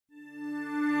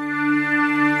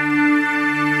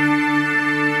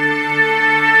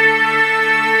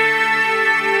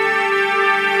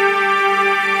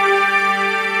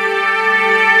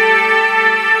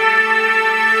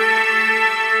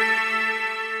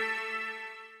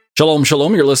Shalom,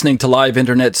 shalom. You're listening to Live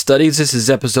Internet Studies. This is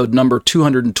episode number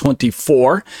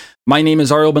 224. My name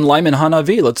is Ariel Ben Lyman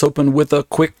Hanavi. Let's open with a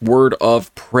quick word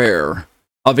of prayer.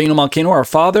 Avinu Malkeinu, our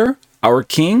Father, our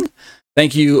King.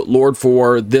 Thank you, Lord,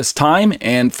 for this time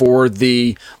and for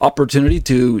the opportunity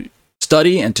to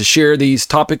study and to share these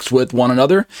topics with one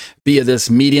another via this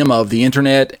medium of the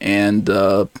internet and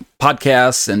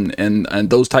podcasts and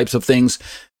those types of things,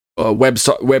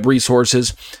 web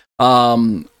resources.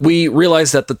 We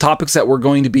realize that the topics that we're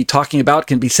going to be talking about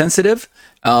can be sensitive.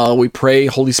 We pray,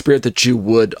 Holy Spirit, that you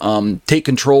would take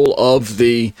control of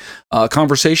the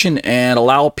conversation and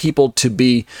allow people to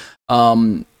be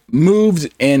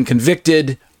moved and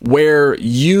convicted where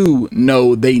you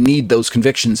know they need those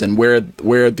convictions and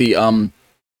where the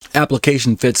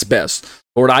application fits best.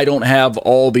 Lord, I don't have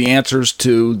all the answers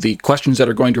to the questions that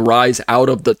are going to rise out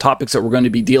of the topics that we're going to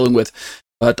be dealing with,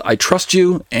 but I trust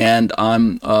you, and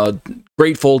I'm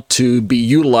grateful to be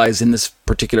utilized in this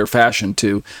particular fashion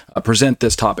to present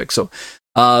this topic. So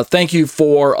thank you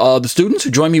for the students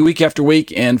who join me week after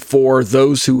week, and for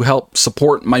those who help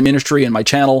support my ministry and my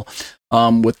channel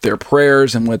with their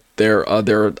prayers and with their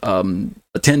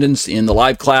attendance in the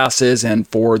live classes, and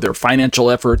for their financial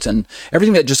efforts and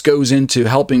everything that just goes into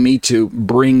helping me to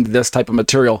bring this type of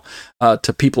material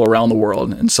to people around the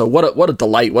world. And so what a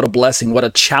delight, what a blessing, what a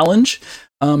challenge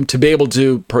to be able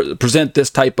to present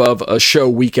this type of a show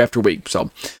week after week.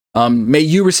 So may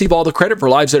you receive all the credit for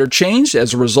lives that are changed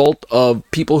as a result of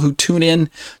people who tune in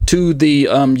to the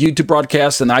YouTube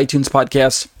broadcasts and the iTunes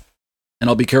podcasts. And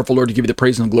I'll be careful, Lord, to give you the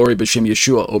praise and the glory, B'Shem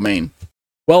Yeshua, Amen.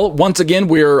 Well, once again,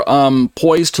 we're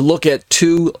poised to look at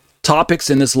two topics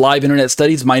in this live internet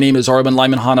studies. My name is Ariel Ben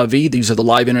Lyman Hanavi. These are the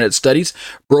live internet studies,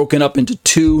 broken up into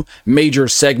two major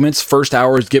segments. First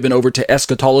hour is given over to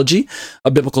Eschatology,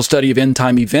 a biblical study of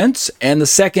end-time events, and the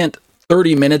second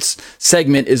 30 minutes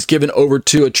segment is given over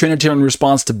to a Trinitarian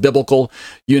response to biblical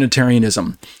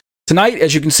Unitarianism. Tonight,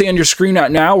 as you can see on your screen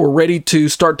right now, we're ready to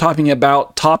start talking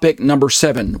about topic number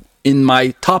 7. In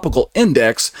my topical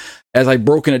index, as I've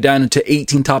broken it down into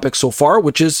 18 topics so far,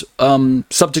 which is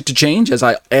subject to change as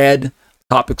I add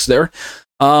topics there.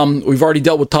 We've already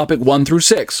dealt with topic 1 through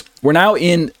 6. We're now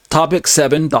in topic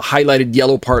 7, the highlighted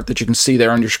yellow part that you can see there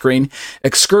on your screen.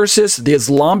 Excursus, the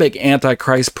Islamic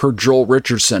Antichrist per Joel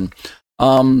Richardson.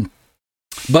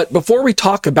 But before we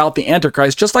talk about the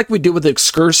Antichrist, just like we did with the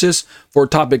excursus for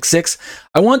topic 6,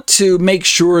 I want to make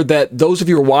sure that those of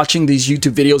you who are watching these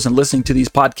YouTube videos and listening to these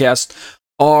podcasts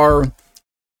are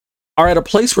at a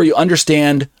place where you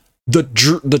understand the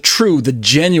true, the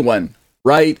genuine,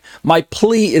 right? My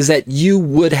plea is that you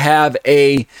would have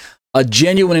a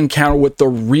genuine encounter with the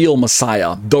real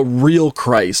Messiah, the real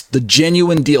Christ, the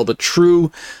genuine deal, the true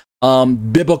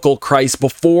biblical Christ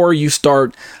before you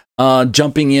start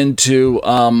jumping into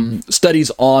studies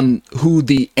on who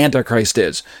the Antichrist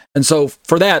is. And so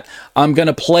for that, I'm going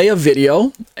to play a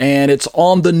video, and it's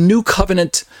on the new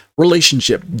covenant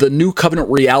relationship, the new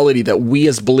covenant reality that we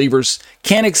as believers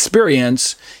can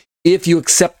experience if you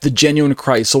accept the genuine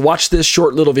Christ. So watch this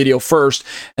short little video first,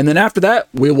 and then after that,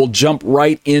 we will jump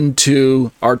right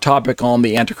into our topic on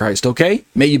the Antichrist, okay?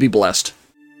 May you be blessed.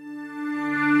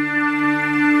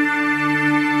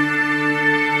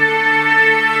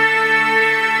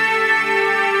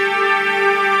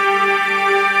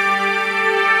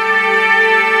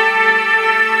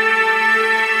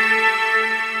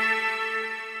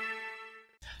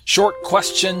 Short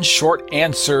Questions, Short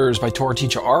Answers by Torah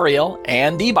teacher Ariel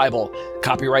and the Bible.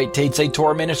 Copyright Tatesei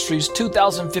Torah Ministries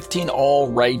 2015,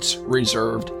 all rights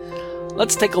reserved.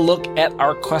 Let's take a look at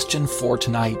our question for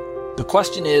tonight. The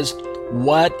question is,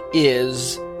 what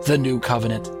is the new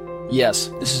covenant? Yes,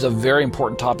 this is a very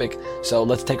important topic, so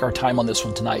let's take our time on this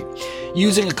one tonight.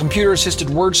 Using a computer-assisted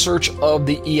word search of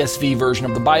the ESV version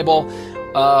of the Bible,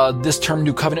 this term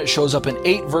new covenant shows up in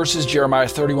 8 verses: Jeremiah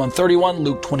 31:31,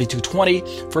 Luke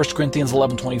 22:20, 1 Corinthians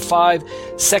 11:25,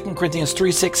 2 Corinthians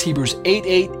 3:6, Hebrews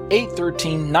 8:8,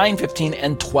 8:13, 9:15,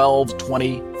 and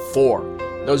 12:24.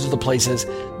 Those are the places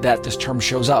that this term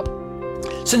shows up.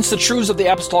 Since the truths of the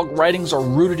apostolic writings are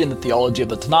rooted in the theology of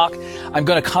the Tanakh, I'm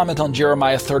going to comment on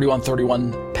Jeremiah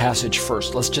 31:31 passage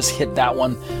first. Let's just hit that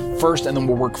one first, and then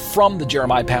we'll work from the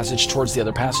Jeremiah passage towards the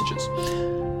other passages.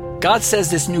 God says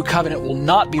this new covenant will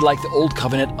not be like the old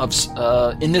covenant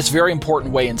in this very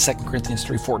important way in 2 Corinthians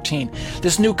 3:14.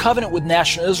 This new covenant with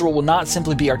national Israel will not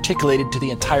simply be articulated to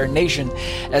the entire nation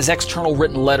as external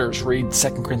written letters, read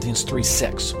 2 Corinthians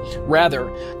 3:6.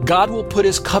 Rather, God will put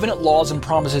his covenant laws and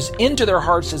promises into their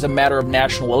hearts as a matter of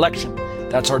national election.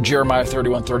 That's our Jeremiah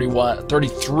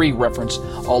 31:33 reference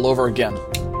all over again.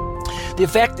 The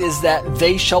effect is that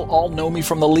they shall all know me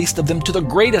from the least of them to the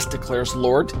greatest, declares the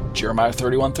Lord, Jeremiah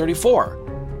 31:34.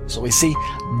 So we see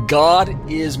God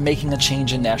is making a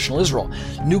change in national Israel.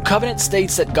 New Covenant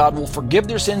states that God will forgive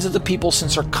their sins of the people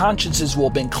since their consciences will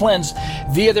have been cleansed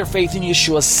via their faith in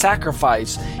Yeshua's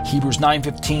sacrifice. Hebrews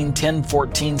 9:15, 10,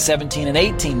 14, 17, and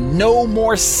 18. No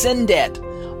more sin debt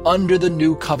under the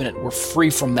New Covenant. We're free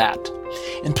from that.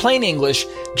 In plain English,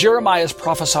 Jeremiah is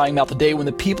prophesying about the day when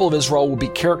the people of Israel will be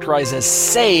characterized as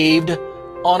saved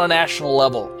on a national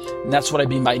level. And that's what I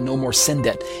mean by no more sin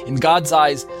debt. In God's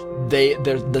eyes,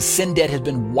 the sin debt has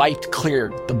been wiped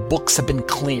clear. The books have been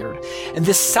cleared. And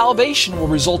this salvation will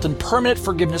result in permanent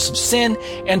forgiveness of sin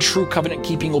and true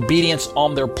covenant-keeping obedience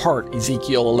on their part.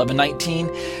 Ezekiel 11:19,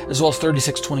 as well as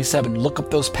 36:27. Look up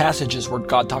those passages where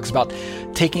God talks about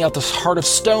taking out this heart of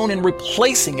stone and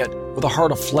replacing it with a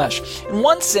heart of flesh. In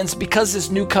one sense, because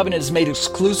this new covenant is made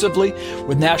exclusively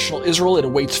with national Israel, it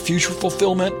awaits future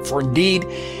fulfillment. For indeed,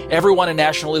 everyone in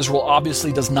national Israel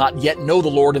obviously does not yet know the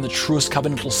Lord in the truest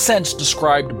covenantal sense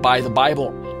described by the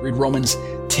Bible. Read Romans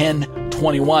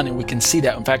 10:21, and we can see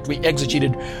that. In fact, we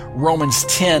exegeted Romans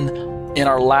 10 in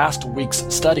our last week's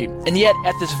study. And yet,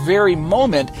 at this very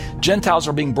moment, Gentiles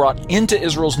are being brought into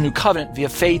Israel's new covenant via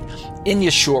faith in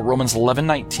Yeshua, Romans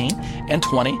 11:19 and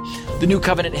 20. The new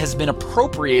covenant has been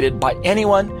appropriated by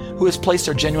anyone who has placed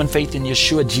their genuine faith in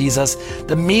Yeshua, Jesus,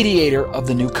 the mediator of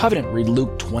the new covenant. Read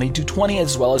Luke 22:20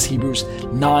 as well as Hebrews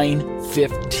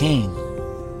 9:15.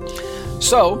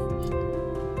 So,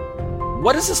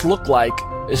 what does this look like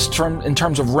in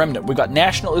terms of remnant? We've got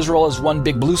national Israel as one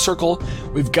big blue circle.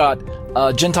 We've got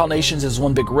Gentile nations as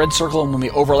one big red circle. And when we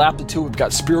overlap the two, we've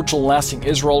got spiritual and lasting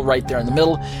Israel right there in the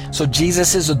middle. So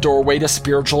Jesus is a doorway to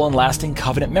spiritual and lasting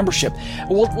covenant membership.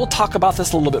 We'll talk about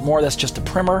this a little bit more. That's just a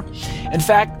primer. In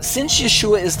fact, since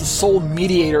Yeshua is the sole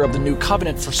mediator of the new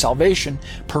covenant for salvation,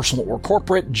 personal or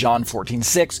corporate, John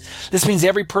 14:6, this means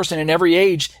every person in every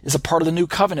age is a part of the new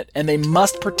covenant, and they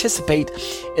must participate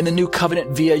in the new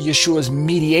covenant via Yeshua's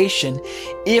mediation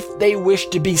if they wish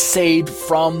to be saved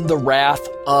from the wrath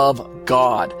of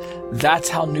God. That's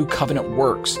how new covenant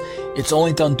works. It's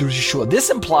only done through Yeshua. This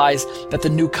implies that the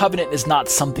new covenant is not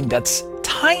something that's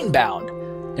time-bound.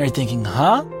 And you're thinking,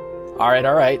 huh? All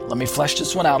right. Let me flesh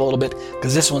this one out a little bit,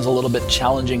 because this one's a little bit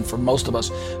challenging for most of us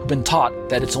who've been taught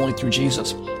that it's only through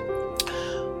Jesus.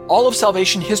 All of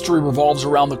salvation history revolves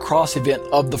around the cross event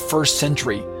of the first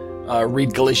century.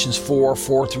 Read Galatians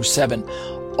 4:4-7.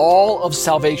 All of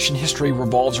salvation history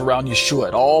revolves around Yeshua.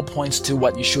 It all points to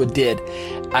what Yeshua did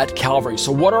at Calvary.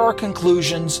 So what are our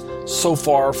conclusions so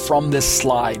far from this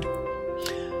slide?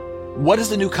 What is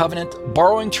the new covenant?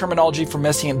 Borrowing terminology from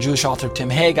Messianic Jewish author Tim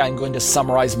Haig, I'm going to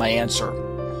summarize my answer.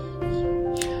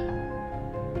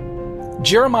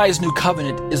 Jeremiah's new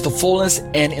covenant is the fullness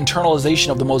and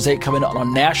internalization of the Mosaic covenant on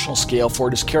a national scale, for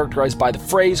it is characterized by the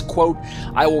phrase, quote,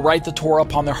 I will write the Torah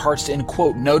upon their hearts, end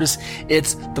quote. Notice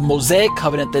it's the Mosaic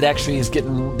covenant that actually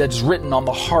that's written on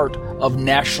the heart of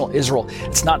national Israel.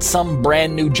 It's not some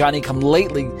brand new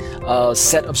Johnny-come-lately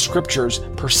set of scriptures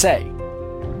per se.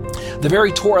 The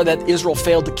very Torah that Israel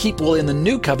failed to keep will in the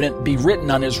new covenant be written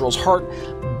on Israel's heart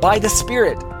by the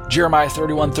Spirit. Jeremiah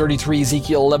 31:33,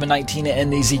 Ezekiel 11:19,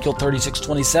 and Ezekiel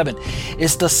 36:27.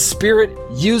 It's the Spirit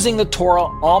using the Torah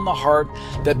on the heart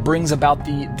that brings about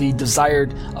the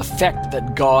desired effect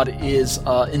that God is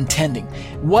intending.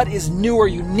 What is new or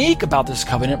unique about this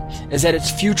covenant is that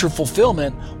its future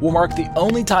fulfillment will mark the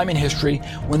only time in history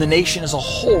when the nation as a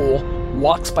whole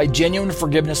walks by genuine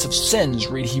forgiveness of sins,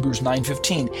 read Hebrews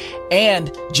 9:15, and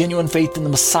genuine faith in the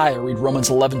Messiah, read Romans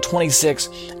 11:26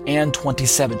 and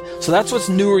 27. So that's what's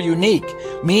new or unique,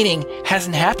 meaning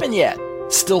hasn't happened yet.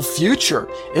 Still future.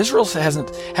 Israel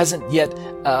hasn't yet,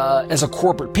 as a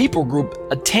corporate people group,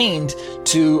 attained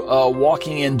to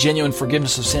walking in genuine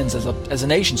forgiveness of sins as a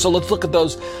nation. So let's look at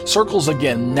those circles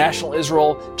again. National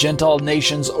Israel, Gentile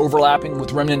nations overlapping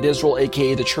with remnant Israel,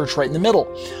 aka the church right in the middle.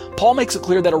 Paul makes it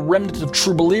clear that a remnant of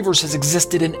true believers has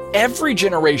existed in every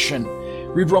generation.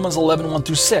 Read Romans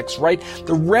 11:1-6, right?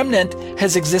 The remnant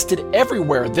has existed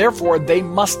everywhere. Therefore, they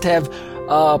must have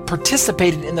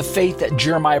participated in the faith that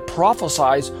Jeremiah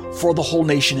prophesies for the whole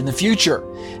nation in the future.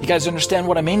 You guys understand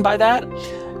what I mean by that?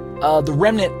 The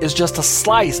remnant is just a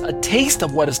slice, a taste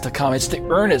of what is to come. It's the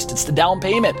earnest, it's the down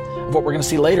payment of what we're going to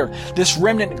see later. This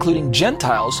remnant, including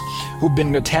Gentiles who've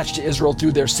been attached to Israel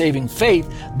through their saving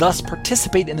faith, thus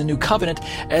participate in the new covenant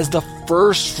as the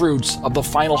first fruits of the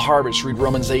final harvest. Read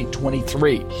Romans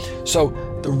 8:23. So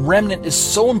the remnant is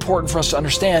so important for us to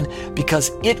understand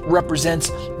because it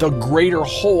represents the greater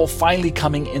whole finally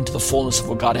coming into the fullness of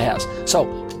what God has. So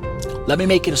Let me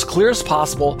make it as clear as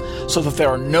possible so that there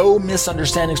are no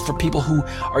misunderstandings for people who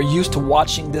are used to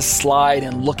watching this slide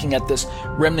and looking at this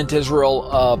remnant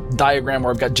Israel diagram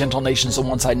where I've got Gentile nations on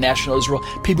one side, national Israel.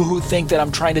 People who think that I'm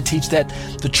trying to teach that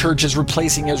the church is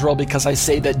replacing Israel because I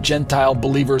say that Gentile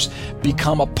believers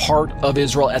become a part of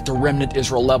Israel at the remnant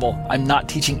Israel level. I'm not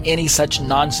teaching any such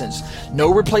nonsense.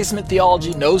 No replacement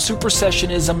theology, no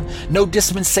supersessionism, no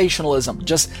dispensationalism.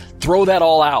 Just throw that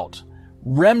all out.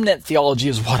 Remnant theology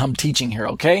is what I'm teaching here,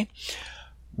 okay?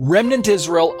 Remnant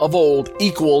Israel of old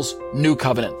equals New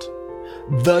Covenant.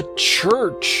 The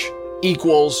church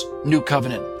equals New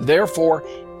Covenant. Therefore,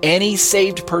 any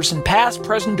saved person, past,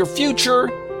 present, or future,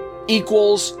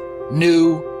 equals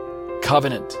New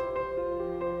Covenant.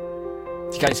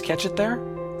 You guys catch it there?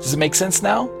 Does it make sense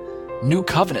now? New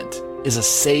Covenant is a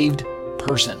saved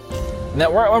person.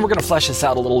 Now, we're going to flesh this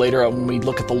out a little later when we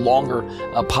look at the longer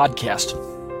podcast.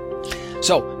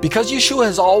 So, because Yeshua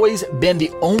has always been the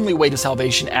only way to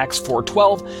salvation, Acts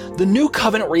 4:12, the new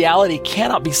covenant reality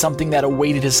cannot be something that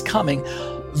awaited his coming,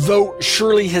 though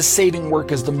surely his saving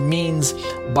work is the means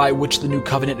by which the new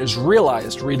covenant is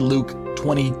realized. Read Luke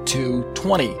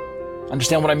 22:20.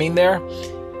 Understand what I mean there?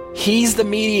 He's the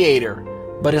mediator,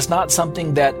 but it's not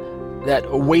something that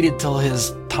awaited till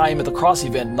his time at the cross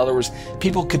event. In other words,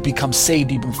 people could become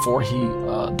saved even before he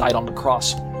died on the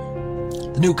cross.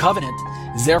 The new covenant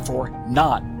is therefore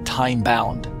not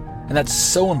time-bound. And that's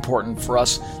so important for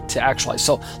us to actualize.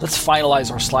 So let's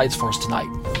finalize our slides for us tonight.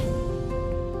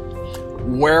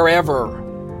 Wherever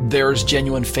there's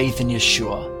genuine faith in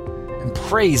Yeshua, and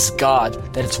praise God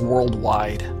that it's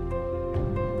worldwide.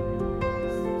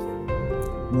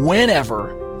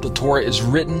 Whenever the Torah is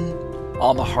written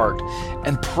on the heart,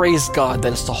 and praise God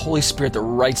that it's the Holy Spirit that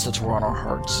writes the Torah on our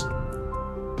hearts.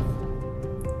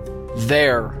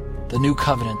 There, the new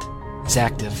covenant is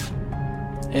active.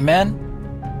 Amen?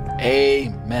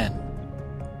 Amen.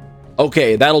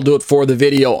 Okay, that'll do it for the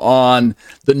video on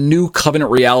the new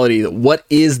covenant reality. What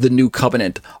is the new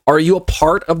covenant? Are you a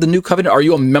part of the new covenant? Are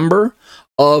you a member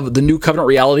of the new covenant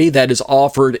reality that is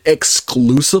offered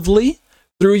exclusively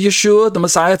through Yeshua, the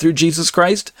Messiah, through Jesus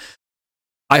Christ?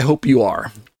 I hope you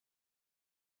are.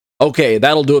 Okay,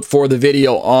 that'll do it for the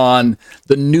video on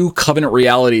the new covenant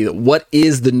reality. What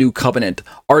is the new covenant?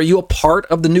 Are you a part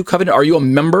of the new covenant? Are you a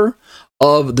member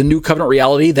of the new covenant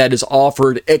reality that is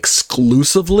offered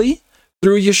exclusively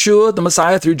through Yeshua, the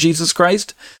Messiah, through Jesus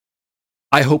Christ?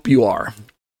 I hope you are.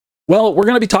 Well, we're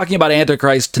going to be talking about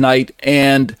Antichrist tonight,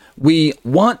 and we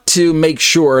want to make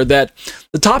sure that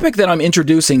the topic that I'm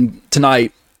introducing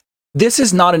tonight, this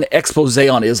is not an expose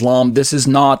on Islam. This is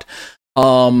not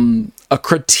a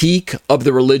critique of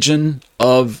the religion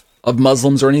of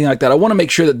Muslims or anything like that. I want to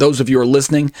make sure that those of you who are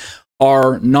listening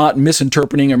are not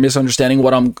misinterpreting or misunderstanding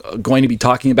what I'm going to be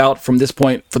talking about from this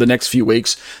point for the next few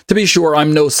weeks. To be sure,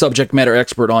 I'm no subject matter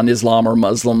expert on Islam or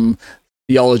Muslim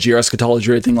theology or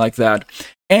eschatology or anything like that.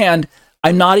 And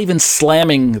I'm not even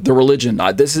slamming the religion.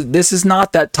 This is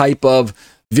not that type of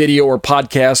video or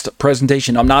podcast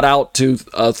presentation. I'm not out to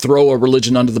throw a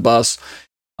religion under the bus.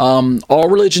 All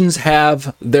religions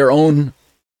have their own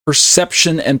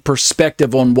perception and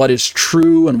perspective on what is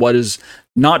true and what is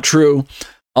not true.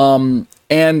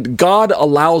 And God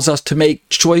allows us to make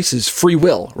choices, free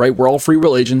will, right? We're all free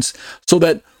will agents, so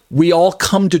that we all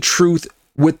come to truth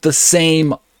with the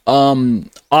same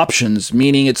options,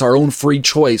 meaning it's our own free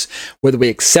choice, whether we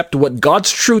accept what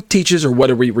God's truth teaches or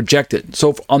whether we reject it.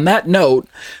 So on that note,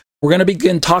 we're going to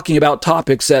begin talking about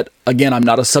topics that, again, I'm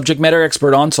not a subject matter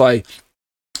expert on, so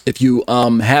if you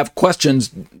have questions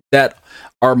that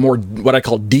are more what I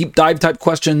call deep dive type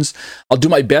questions, I'll do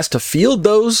my best to field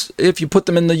those if you put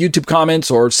them in the YouTube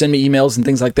comments or send me emails and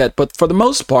things like that. But for the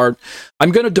most part,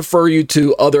 I'm going to defer you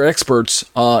to other experts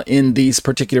in these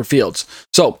particular fields.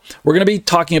 So we're going to be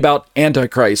talking about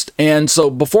Antichrist. And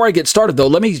so before I get started, though,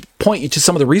 let me point you to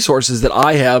some of the resources that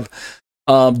I have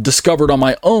discovered on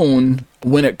my own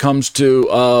when it comes to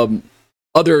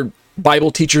other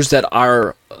Bible teachers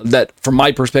that from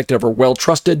my perspective are well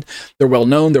trusted, they're well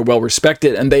known, they're well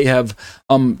respected, and they have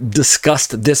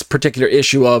discussed this particular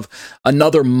issue of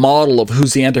another model of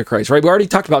who's the Antichrist, right? We already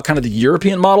talked about kind of the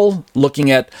European model, looking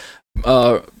at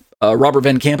Robert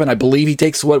Van Kampen. I believe he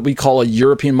takes what we call a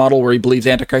European model, where he believes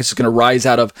Antichrist is going to rise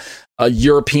out of a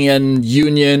European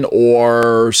Union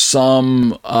or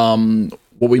some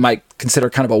what we might consider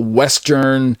kind of a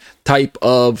Western type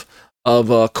of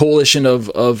a coalition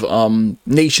of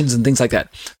nations and things like that.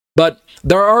 But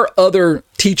there are other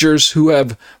teachers who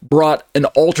have brought an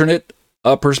alternate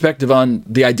perspective on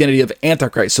the identity of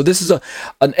Antichrist. So this is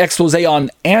an expose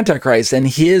on Antichrist and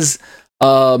his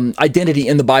identity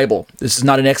in the Bible. This is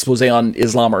not an expose on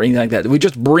Islam or anything like that. We're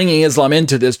just bringing Islam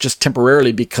into this just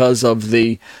temporarily because of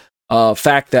the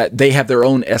fact that they have their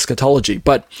own eschatology.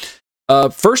 But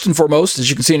first and foremost, as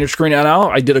you can see on your screen now,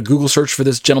 I did a Google search for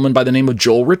this gentleman by the name of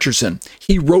Joel Richardson.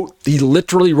 He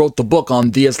literally wrote the book on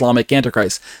the Islamic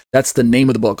Antichrist. That's the name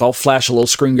of the book. I'll flash a little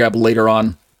screen grab later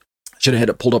on. Should have had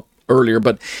it pulled up earlier,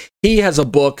 but he has a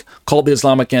book called The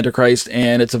Islamic Antichrist,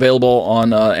 and it's available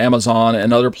on Amazon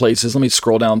and other places. Let me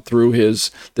scroll down through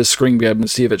this screen grab and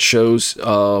see if it shows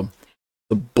the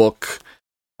book.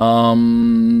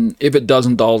 If it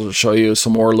doesn't, I'll show you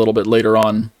some more a little bit later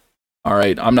on. All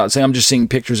right, I'm just seeing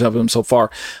pictures of him so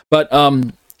far, but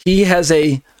he has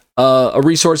a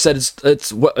resource that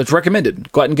it's recommended.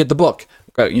 Go out and get the book.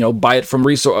 Buy it from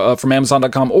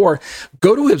Amazon.com, or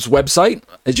go to his website.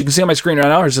 As you can see on my screen right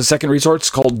now, there's a second resource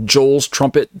called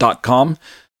joelstrumpet.com.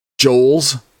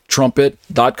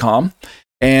 joelstrumpet.com.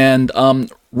 And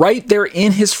right there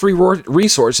in his free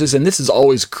resources, and this is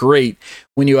always great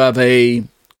when you have a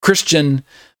Christian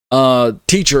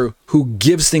teacher who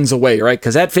gives things away, right?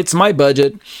 Because that fits my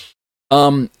budget.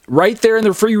 Right there in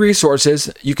the free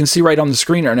resources, you can see right on the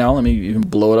screen right now. Let me even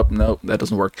blow it up. No, that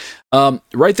doesn't work.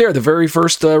 Right there, the very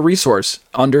first resource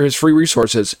under his free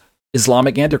resources,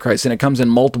 Islamic Antichrist, and it comes in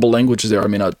multiple languages there. I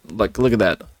mean, look at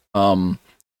that.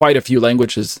 Quite a few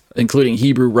languages, including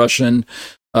Hebrew, Russian,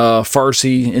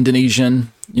 Farsi,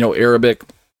 Indonesian, Arabic,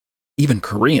 even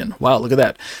Korean. Wow, look at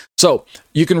that. So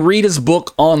you can read his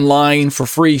book online for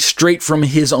free, straight from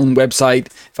his own website.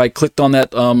 If I clicked on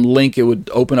that link, it would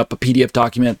open up a PDF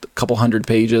document, a couple hundred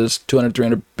pages, 200,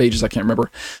 300 pages, I can't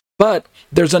remember. But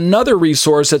there's another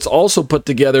resource that's also put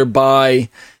together by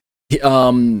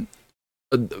Mr.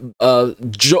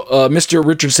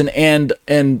 Richardson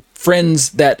and friends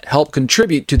that help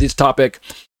contribute to this topic.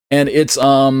 And it's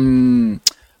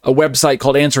a website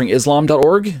called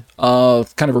answeringislam.org,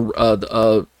 kind of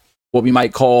what we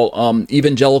might call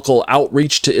evangelical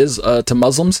outreach to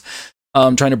Muslims,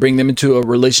 trying to bring them into a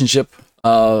relationship,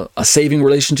 a saving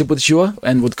relationship with Yeshua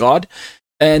and with God.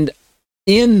 And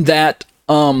in that,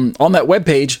 on that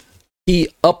webpage, he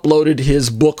uploaded his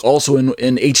book also in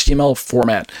HTML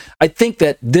format. I think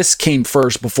that this came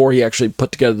first before he actually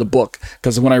put together the book,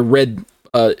 because when I read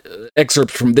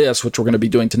excerpts from this, which we're going to be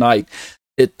doing tonight,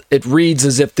 it reads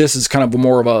as if this is kind of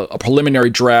more of a preliminary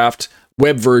draft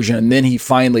web version, and then he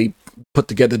finally put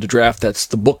together the draft that's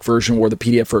the book version or the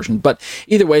PDF version. But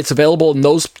either way, it's available in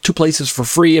those two places for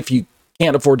free if you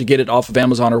can't afford to get it off of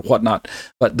Amazon or whatnot.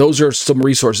 But those are some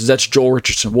resources. That's Joel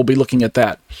Richardson. We'll be looking at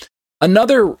that.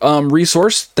 Another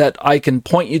resource that I can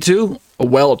point you to, a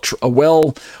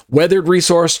well-weathered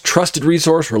resource, trusted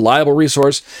resource, reliable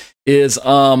resource, is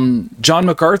John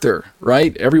MacArthur,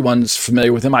 right? Everyone's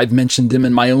familiar with him. I've mentioned him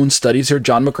in my own studies here.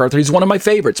 John MacArthur, he's one of my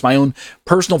favorites, my own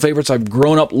personal favorites. I've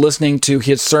grown up listening to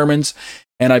his sermons,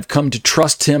 and I've come to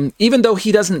trust him, even though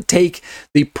he doesn't take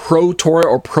the pro-Torah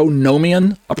or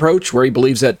pronomian approach, where he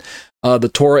believes that the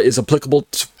Torah is applicable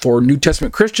for New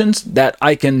Testament Christians, that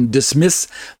I can dismiss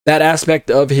that aspect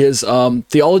of his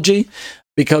theology,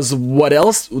 because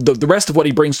the rest of what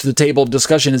he brings to the table of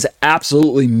discussion is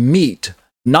absolutely meat,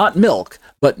 not milk,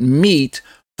 but meat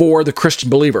for the Christian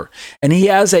believer. And he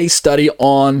has a study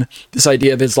on this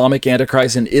idea of Islamic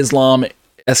Antichrist and Islam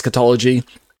eschatology,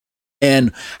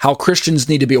 and how Christians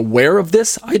need to be aware of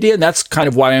this idea. And that's kind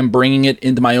of why I'm bringing it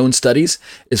into my own studies,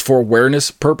 is for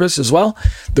awareness purpose as well.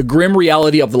 The Grim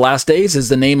Reality of the Last Days is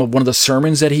the name of one of the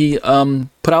sermons that he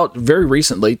put out very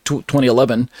recently,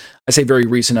 2011. I say very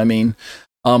recent, I mean,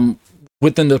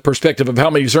 within the perspective of how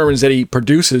many sermons that he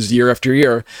produces year after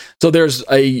year. So there's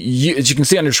as you can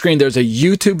see on your screen, there's a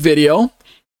YouTube video.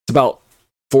 It's about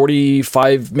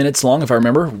 45 minutes long, if I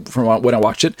remember from when I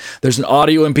watched it. There's an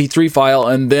audio MP3 file,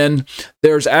 and then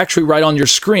there's actually right on your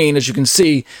screen, as you can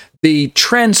see, the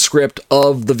transcript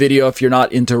of the video if you're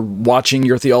not into watching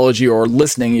your theology, or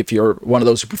listening if you're one of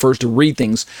those who prefers to read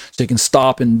things, so you can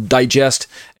stop and digest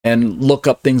and look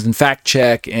up things and fact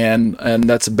check, and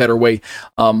that's a better way.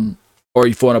 Or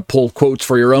if you want to pull quotes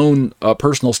for your own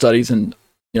personal studies and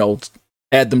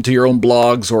add them to your own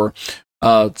blogs, or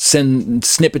send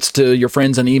snippets to your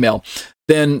friends on email,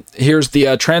 then here's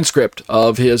the transcript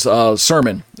of his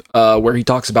sermon where he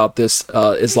talks about this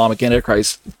Islamic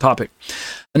Antichrist topic.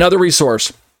 Another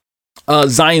resource,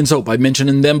 Zion's Hope. I've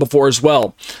mentioned them before as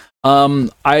well.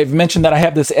 I've mentioned that I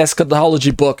have this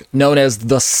eschatology book known as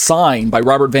The Sign by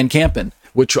Robert Van Kampen,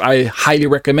 which I highly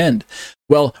recommend.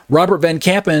 Well, Robert Van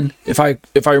Kampen, if I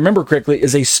remember correctly,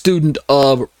 is a student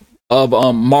of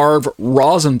Marv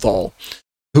Rosenthal.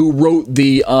 who wrote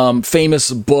the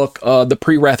famous book, The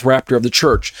Pre-Wrath Rapture of the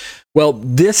Church. Well,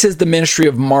 this is the ministry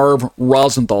of Marv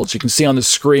Rosenthal. As you can see on the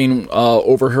screen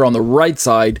over here on the right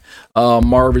side,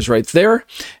 Marv is right there.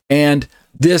 And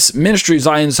this ministry,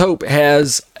 Zion's Hope,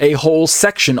 has a whole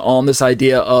section on this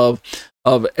idea of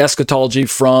eschatology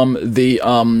from the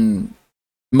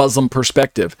Muslim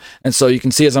perspective. And so you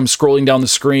can see as I'm scrolling down the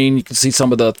screen, you can see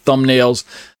some of the thumbnails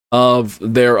of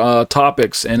their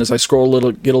topics. And as I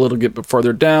scroll get a little bit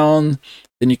further down,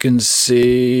 then you can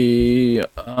see,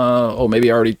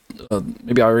 maybe I already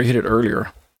hit it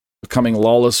earlier. Becoming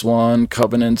Lawless One,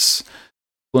 Covenants,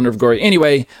 Splendor of Glory.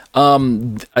 Anyway,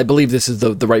 I believe this is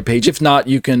the right page. If not,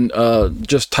 you can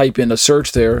just type in a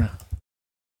search there.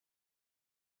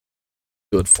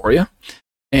 Do it for you.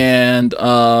 And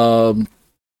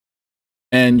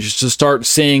just start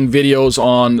seeing videos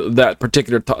on that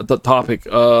particular topic.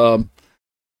 Let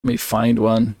me find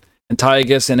one.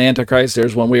 Antiochus and Antichrist.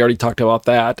 There's one. We already talked about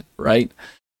that, right?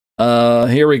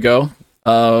 Here we go.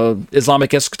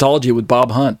 Islamic Eschatology with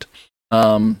Bob Hunt.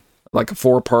 Like a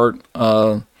 4-part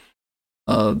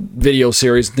video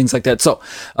series and things like that. So,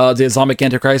 the Islamic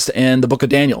Antichrist and the Book of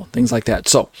Daniel, things like that.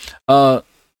 So,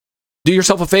 do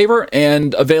yourself a favor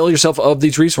and avail yourself of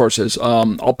these resources.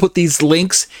 I'll put these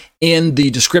links in the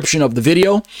description of the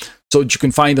video so that you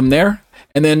can find them there.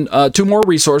 And then 2 more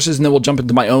resources, and then we'll jump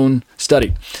into my own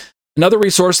study. Another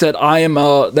resource that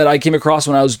I came across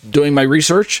when I was doing my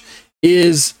research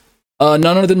is none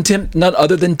other than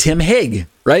Tim Hegg,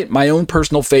 right? My own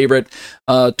personal favorite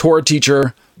Torah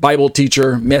teacher, Bible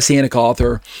teacher, Messianic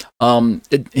author.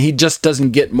 He just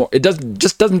doesn't get more. It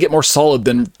just doesn't get more solid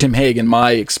than Tim Hegg in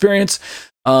my experience.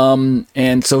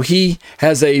 And so he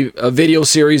has a video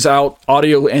series out,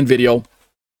 audio and video,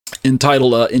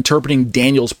 entitled "Interpreting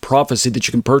Daniel's Prophecy" that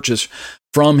you can purchase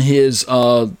from his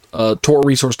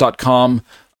TorahResource.com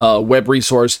web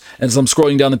resource. And as I'm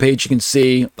scrolling down the page, you can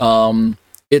see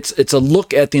it's a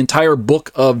look at the entire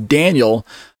book of Daniel,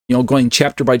 going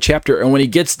chapter by chapter. And when he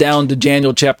gets down to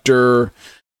Daniel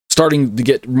starting to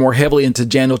get more heavily into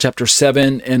Daniel chapter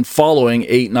 7 and following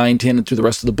 8, 9, 10, and through the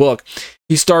rest of the book,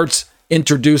 he starts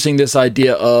introducing this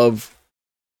idea of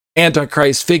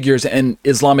Antichrist figures, and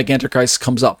Islamic Antichrist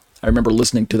comes up. I remember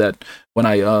listening to that when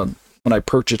I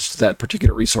purchased that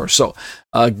particular resource. So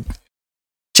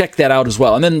check that out as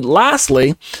well. And then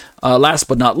lastly, last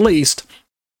but not least,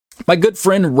 my good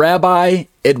friend Rabbi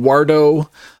Eduardo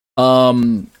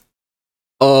of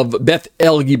Beth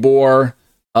El Gibor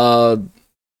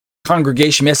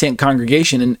congregation, Messianic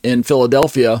congregation in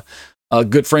Philadelphia,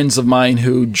 good friends of mine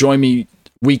who join me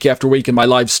week after week in my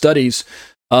live studies.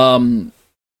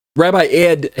 Rabbi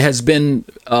Ed has been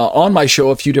on my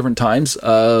show a few different times,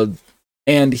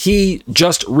 and he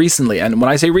just recently, and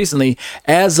when I say recently,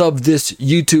 as of this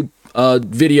YouTube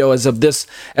video, as of this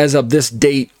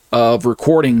date of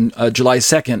recording, July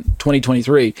 2nd,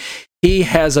 2023, he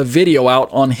has a video out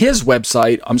on his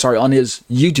website, on his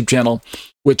YouTube channel,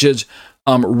 which is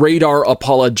Radar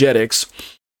Apologetics.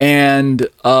 And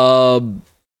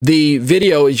the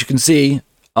video, as you can see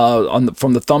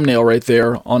from the thumbnail right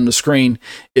there on the screen,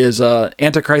 is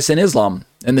Antichrist and Islam,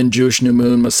 and then Jewish New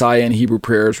Moon, Messiah and Hebrew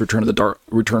Prayers, Return of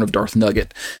Darth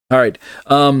Nugget. All right.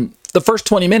 The first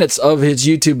 20 minutes of his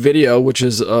YouTube video, which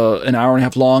is an hour and a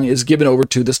half long, is given over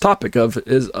to this topic of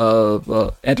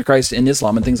Antichrist and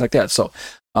Islam and things like that. So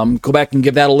go back and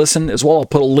give that a listen as well. I'll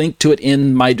put a link to it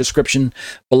in my description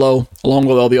below, along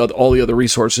with all the other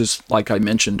resources like I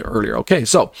mentioned earlier. Okay,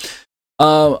 so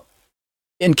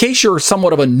in case you're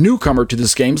somewhat of a newcomer to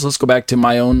this game, so let's go back to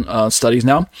my own studies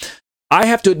now. I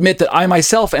have to admit that I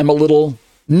myself am a little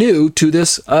new to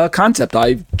this concept.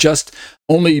 I've just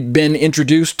only been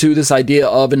introduced to this idea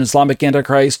of an Islamic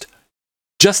Antichrist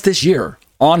just this year,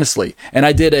 honestly. And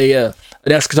I did an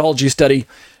eschatology study,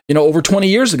 over 20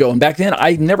 years ago. And back then,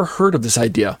 I never heard of this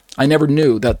idea. I never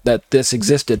knew that this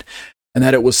existed, and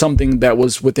that it was something that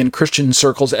was within Christian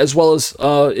circles as well as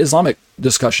Islamic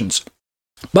discussions.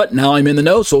 But now I'm in the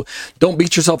know, so don't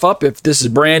beat yourself up if this is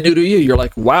brand new to you. You're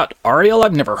like, wow, Ariel,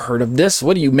 I've never heard of this.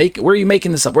 What do you make? Where are you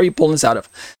making this up? Where are you pulling this out of?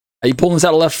 Are you pulling this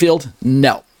out of left field?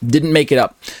 No, didn't make it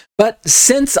up. But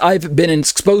since I've been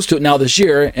exposed to it now this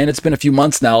year, and it's been a few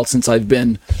months now since I've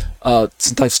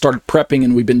started prepping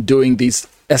and we've been doing these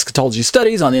eschatology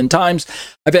studies on the end times,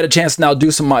 I've had a chance to now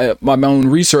do some of my own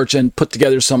research and put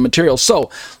together some material. So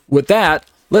with that,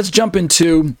 let's jump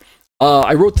into...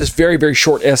 I wrote this very, very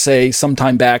short essay some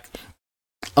time back.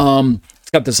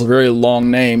 It's got this very long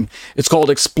name. It's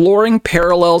called Exploring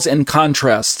Parallels and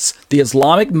Contrasts, the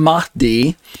Islamic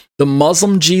Mahdi, the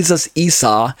Muslim Jesus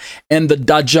Isa, and the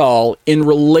Dajjal in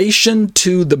relation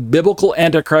to the biblical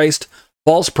Antichrist,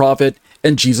 false prophet,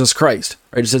 and Jesus Christ.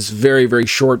 Right? It's this very, very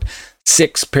short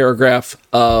 6-paragraph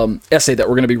essay that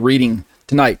we're going to be reading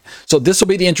tonight. So this will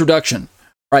be the introduction.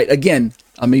 Right? Again,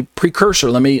 let me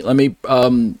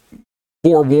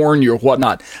forewarn you or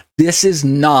whatnot. This is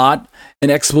not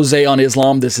an expose on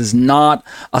Islam. This is not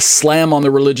a slam on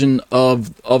the religion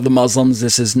of the Muslims.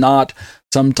 This is not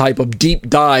some type of deep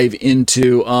dive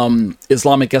into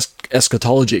Islamic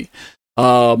eschatology.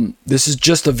 This is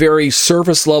just a very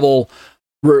surface level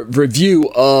review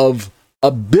of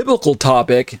a biblical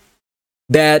topic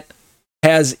that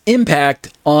has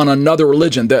impact on another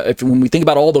religion. When we think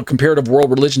about all the comparative world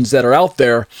religions that are out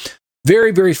there,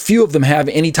 very, very few of them have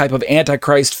any type of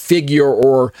Antichrist figure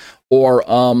or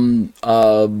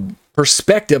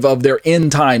perspective of their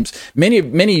end times.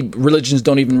 Many religions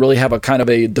don't even really have a kind of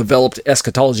a developed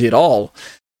eschatology at all.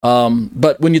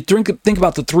 But when you think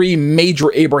about the 3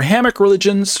 major Abrahamic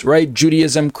religions, right,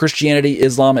 Judaism, Christianity,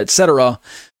 Islam, etc.,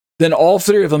 then all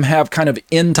 3 of them have kind of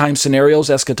end time scenarios,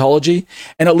 eschatology,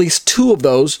 and at least 2 of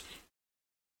those,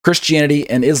 Christianity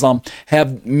and Islam, have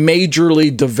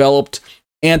majorly developed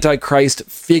Antichrist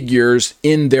figures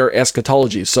in their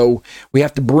eschatology. So we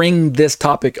have to bring this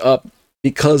topic up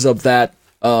because of that,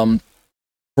 for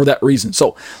that reason.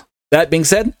 So that being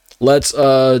said, let's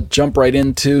jump right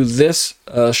into this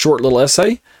short little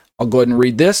essay. I'll go ahead and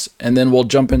read this, and then we'll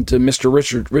jump into Mr.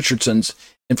 Richardson's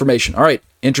information. All right,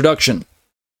 introduction.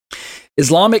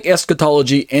 Islamic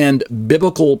eschatology and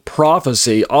biblical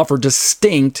prophecy offer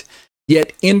distinct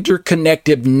yet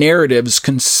interconnected narratives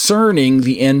concerning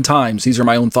the end times. These are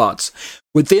my own thoughts.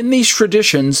 Within these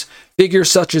traditions, figures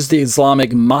such as the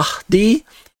Islamic Mahdi,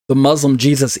 the Muslim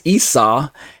Jesus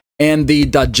Isa, and the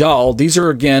Dajjal, these are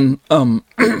again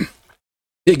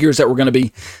figures that we're going to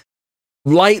be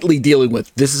lightly dealing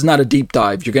with. This is not a deep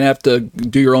dive. You're going to have to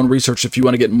do your own research if you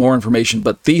want to get more information,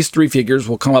 but these 3 figures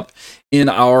will come up in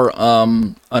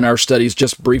our studies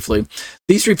just briefly.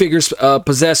 These 3 figures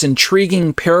possess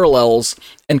intriguing parallels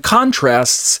and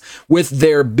contrasts with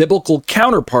their biblical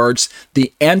counterparts,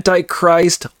 the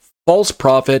Antichrist, false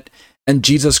prophet, and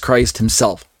Jesus Christ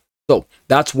himself. So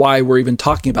that's why we're even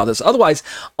talking about this. Otherwise,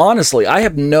 honestly, I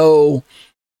have no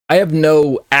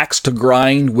axe to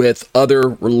grind with other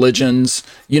religions.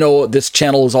 You know, this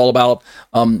channel is all about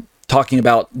talking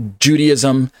about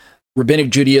Judaism,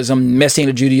 Rabbinic Judaism,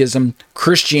 Messianic Judaism,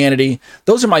 Christianity.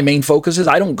 Those are my main focuses.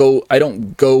 I don't go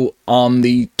on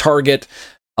the target,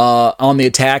 on the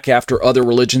attack after other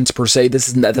religions per se.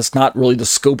 That's not really the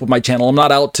scope of my channel. I'm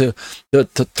not out to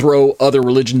throw other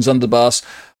religions under the bus.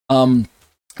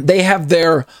 They have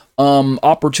their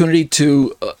opportunity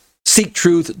to seek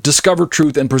truth, discover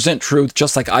truth, and present truth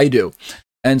just like I do.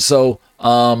 And so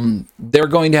they're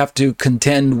going to have to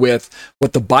contend with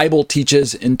what the Bible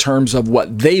teaches in terms of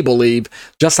what they believe,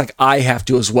 just like I have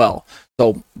to as well.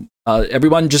 So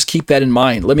everyone just keep that in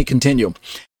mind. Let me continue.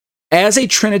 As a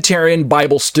Trinitarian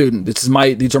Bible student,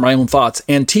 these are my own thoughts,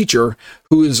 and teacher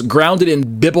who is grounded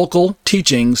in biblical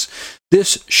teachings,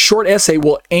 this short essay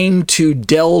will aim to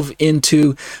delve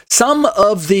into some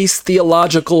of these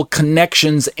theological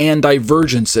connections and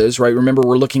divergences, right? Remember,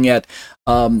 we're looking at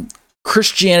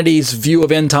Christianity's view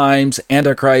of end times,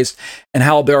 Antichrist, and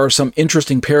how there are some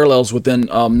interesting parallels within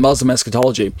Muslim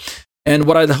eschatology. And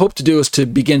what I hope to do is to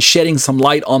begin shedding some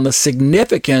light on the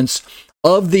significance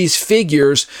of these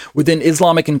figures within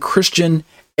Islamic and Christian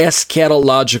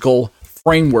eschatological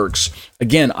frameworks.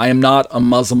 Again, I am not a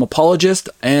Muslim apologist,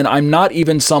 and I'm not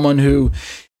even someone who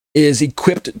is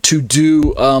equipped to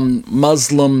do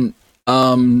Muslim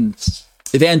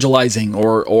evangelizing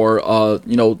I'm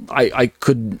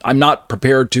not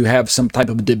prepared to have some type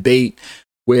of debate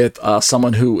with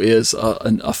someone who is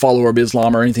a follower of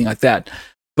Islam or anything like that.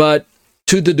 But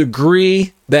to the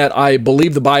degree that I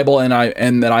believe the Bible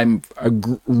and that I'm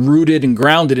rooted and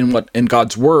grounded in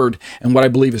God's word and what I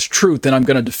believe is truth, then I'm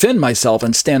going to defend myself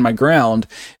and stand my ground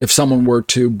if someone were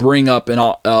to bring up an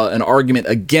argument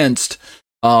against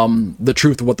the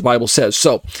truth of what the Bible says.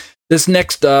 So this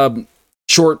next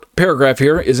short paragraph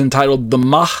here is entitled "The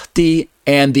Mahdi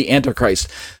and the Antichrist."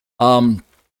 Mahdi.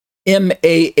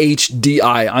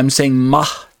 I'm saying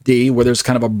Mahdi, where there's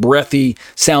kind of a breathy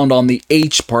sound on the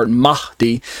H part,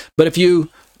 Mahdi. But if you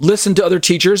listen to other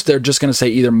teachers, they're just going to say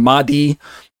either Mahdi,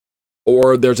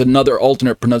 or there's another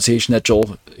alternate pronunciation that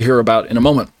you'll hear about in a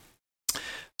moment.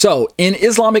 So, in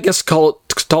Islamic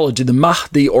eschatology, the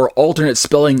Mahdi, or alternate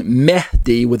spelling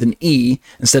Mehdi with an E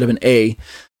instead of an A,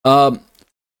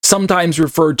 sometimes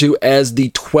referred to as the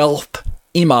 12th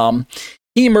Imam,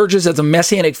 he emerges as a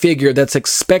messianic figure that's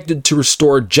expected to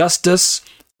restore justice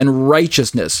and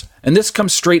righteousness. And this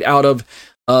comes straight out of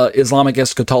Islamic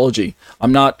eschatology.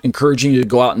 I'm not encouraging you to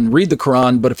go out and read the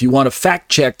Quran, but if you want to fact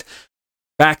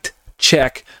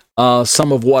check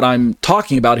some of what I'm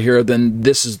talking about here, then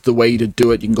this is the way to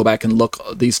do it. You can go back and look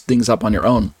these things up on your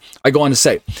own. I go on to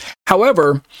say,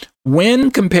 however, when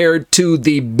compared to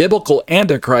the biblical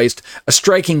Antichrist, a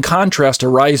striking contrast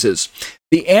arises.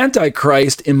 The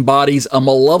Antichrist embodies a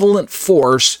malevolent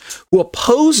force who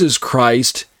opposes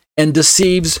Christ and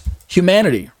deceives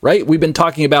humanity, right? We've been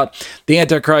talking about the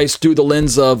Antichrist through the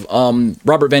lens of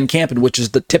Robert Van Kampen, which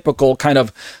is the typical kind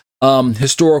of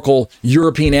historical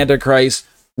European Antichrist,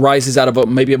 rises out of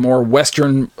maybe a more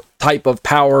Western type of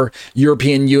power,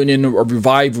 European Union or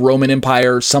revived Roman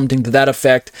Empire, something to that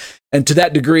effect. And to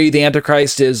that degree, the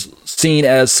Antichrist is seen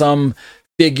as some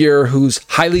figure who's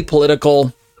highly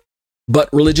political, but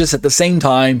religious at the same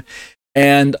time,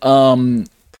 and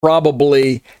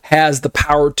probably has the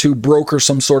power to broker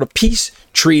some sort of peace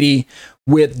treaty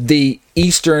with the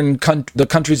the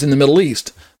countries in the Middle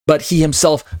East. But he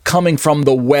himself coming from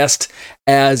the West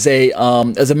as a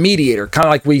mediator, kind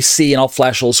of like we see, and I'll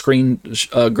flash little screen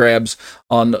grabs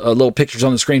on little pictures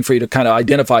on the screen for you to kind of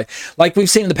identify, like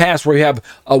we've seen in the past, where you have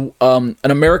an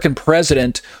American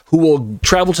president who will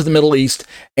travel to the Middle East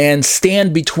and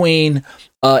stand between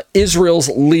Israel's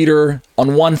leader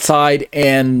on one side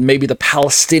and maybe the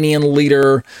Palestinian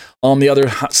leader on the other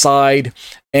side,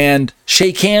 and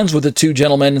shake hands with the two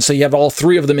gentlemen. And so you have all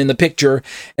three of them in the picture.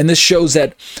 And this shows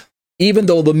that even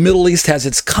though the Middle East has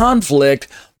its conflict,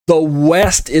 the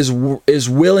West is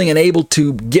willing and able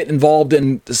to get involved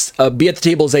and be at the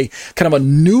table as a kind of a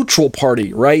neutral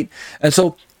party, right? And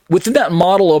so within that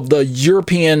model of the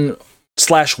European /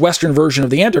 Western version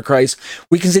of the Antichrist,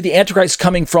 we can see the Antichrist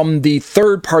coming from the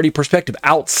third party perspective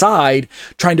outside,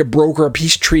 trying to broker a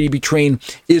peace treaty between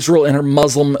Israel and her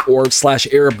Muslim or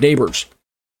 / Arab neighbors.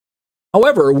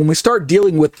 However, when we start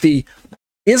dealing with the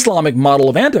Islamic model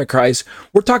of Antichrist,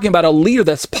 we're talking about a leader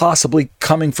that's possibly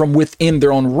coming from within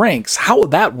their own ranks. How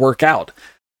would that work out?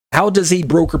 How does he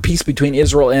broker peace between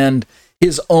Israel and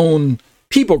his own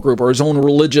people group or his own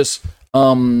religious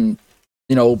party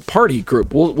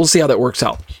group? We'll see how that works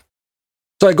out.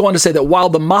 So I go on to say that while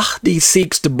the Mahdi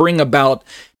seeks to bring about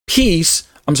peace,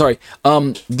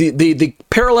 the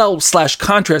parallel /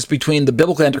 contrast between the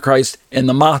biblical Antichrist and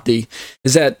the Mahdi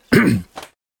is that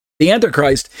the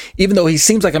Antichrist, even though he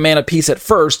seems like a man of peace at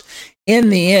first, in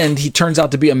the end, he turns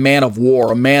out to be a man of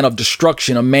war, a man of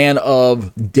destruction, a man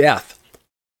of death.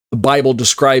 The Bible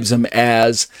describes him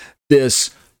as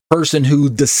this person who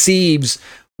deceives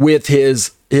with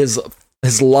his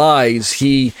lies.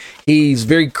 He's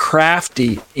very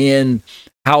crafty in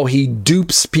how he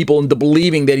dupes people into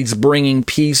believing that he's bringing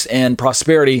peace and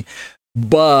prosperity,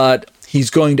 but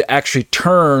he's going to actually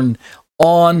turn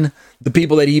on the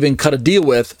people that he even cut a deal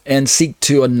with and seek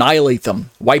to annihilate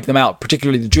them, wipe them out,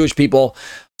 particularly the Jewish people,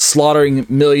 slaughtering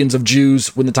millions of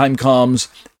Jews when the time comes,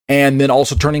 and then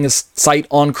also turning his sight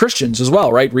on Christians as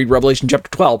well, right? Read Revelation chapter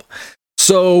 12.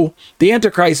 So the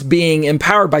Antichrist, being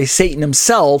empowered by Satan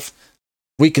himself,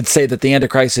 we could say that the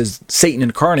Antichrist is Satan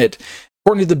incarnate.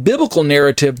 According to the biblical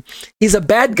narrative, he's a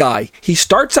bad guy. He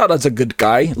starts out as a good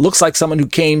guy, looks like someone who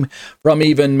came from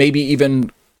maybe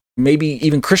even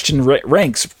Christian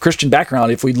ranks, Christian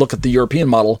background. If we look at the European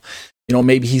model,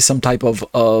 maybe he's some type of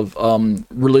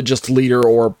religious leader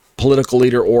or political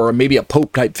leader, or maybe a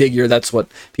pope type figure. That's what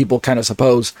people kind of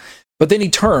suppose. But then he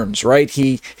turns, right?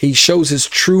 He shows his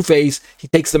true face. He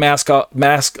takes the mask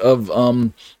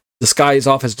of disguise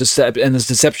off his deception, and his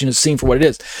deception is seen for what it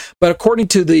is. But according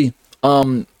to the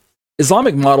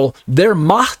Islamic model, their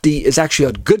Mahdi is actually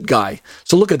a good guy.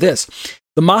 So look at this.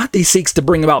 The Mahdi seeks to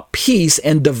bring about peace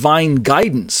and divine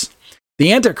guidance.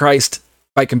 The Antichrist,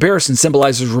 by comparison,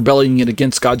 symbolizes rebellion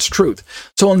against God's truth.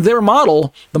 So in their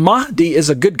model, the Mahdi is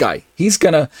a good guy. He's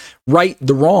going to right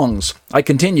the wrongs. I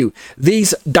continue.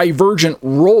 These divergent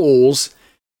roles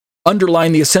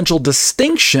underline the essential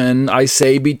distinction, I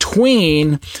say,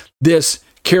 between this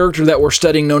character that we're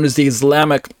studying known as the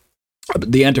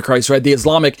Antichrist, right? The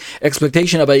Islamic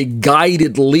expectation of a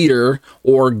guided leader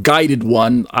or guided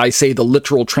one. I say the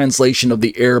literal translation of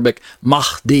the Arabic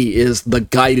Mahdi is the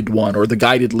guided one or the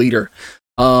guided leader.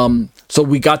 So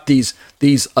we got these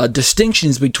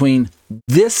distinctions between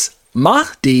this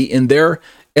Mahdi in their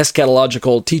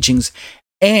eschatological teachings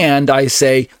and, I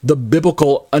say, the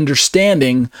biblical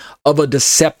understanding of a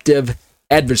deceptive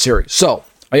adversary. So,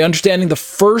 are you understanding the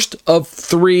first of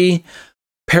three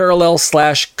parallel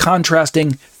 /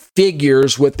 contrasting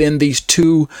figures within these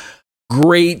two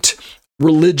great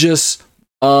religious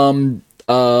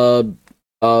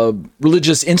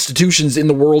religious institutions in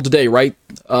the world today, right?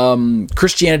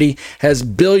 Christianity has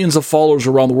billions of followers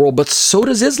around the world, but so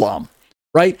does Islam,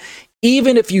 right?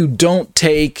 Even if you don't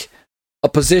take a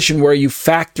position where you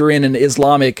factor in an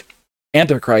Islamic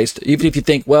Antichrist, even if you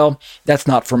think, well, that's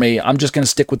not for me, I'm just going to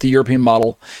stick with the European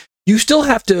model, you still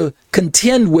have to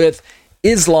contend with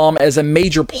Islam as a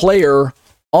major player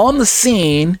on the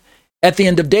scene at the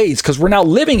end of days, because we're now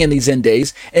living in these end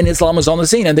days, and Islam is on the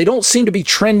scene, and they don't seem to be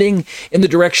trending in the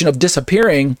direction of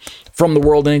disappearing from the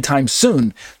world anytime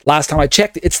soon. Last time I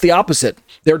checked, it's the opposite.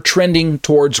 They're trending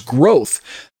towards growth.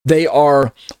 They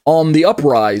are on the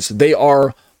uprise. They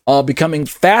are becoming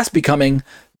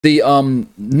the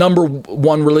number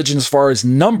one religion as far as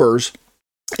numbers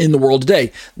in the world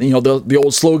today. You know, the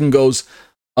old slogan goes,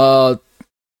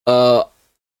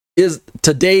 is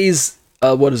today's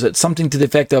what is it? Something to the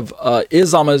effect of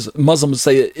Muslims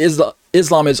say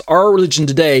Islam is our religion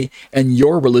today and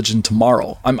your religion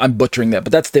tomorrow. I'm butchering that,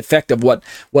 but that's the effect of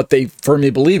what they firmly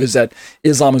believe, is that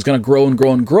Islam is going to grow and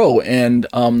grow and grow. And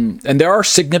there are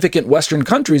significant Western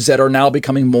countries that are now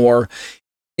becoming more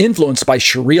influenced by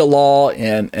Sharia law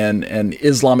and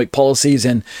Islamic policies.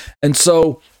 And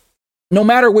so no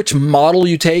matter which model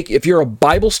you take, if you're a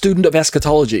Bible student of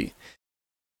eschatology,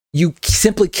 you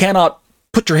simply cannot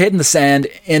put your head in the sand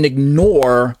and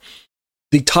ignore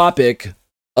the topic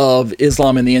of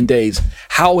Islam in the end days.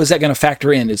 How is that going to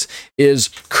factor in? Is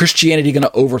Christianity going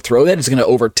to overthrow that? Is it going to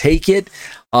overtake it?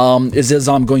 Is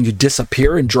Islam going to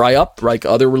disappear and dry up like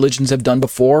other religions have done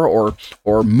before,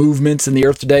 or movements in the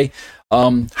earth today?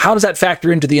 How does that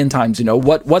factor into the end times? You know,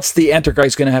 what's the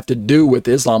Antichrist going to have to do with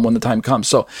Islam when the time comes?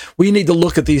 So we need to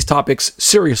look at these topics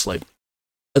seriously.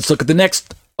 Let's look at the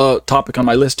next topic on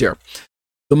my list here.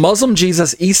 The Muslim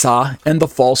Jesus Isa and the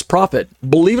false prophet.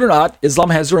 Believe it or not,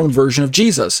 Islam has their own version of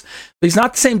Jesus. But he's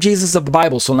not the same Jesus of the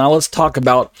Bible. So now let's talk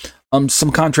about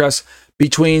some contrast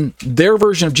between their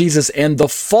version of Jesus and the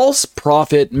false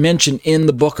prophet mentioned in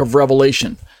the book of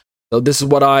Revelation. So this is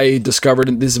what I discovered,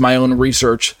 and this is my own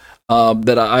research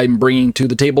that I'm bringing to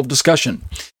the table of discussion.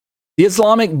 The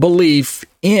Islamic belief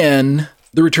in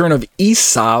the return of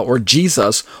Isa, or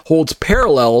Jesus, holds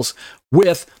parallels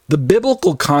with the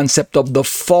biblical concept of the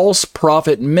false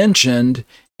prophet mentioned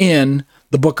in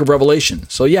the book of Revelation.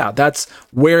 So yeah, that's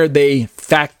where they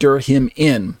factor him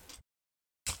in.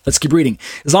 Let's keep reading.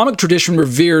 Islamic tradition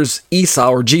reveres Isa,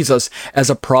 or Jesus, as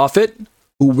a prophet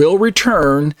who will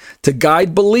return to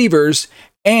guide believers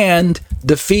and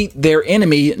defeat their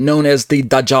enemy known as the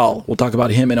Dajjal. We'll talk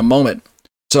about him in a moment.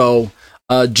 So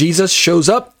Jesus shows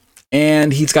up,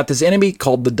 and he's got this enemy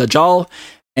called the Dajjal,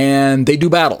 and they do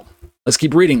battle. Let's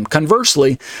keep reading.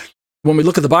 Conversely, when we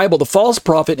look at the Bible, the false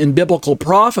prophet in biblical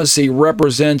prophecy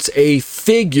represents a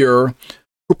figure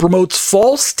who promotes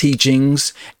false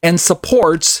teachings and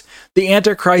supports the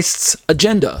Antichrist's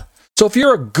agenda. So if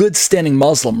you're a good standing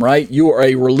Muslim, right, you are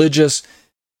a religious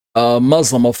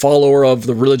Muslim, a follower of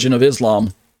the religion of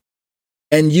Islam,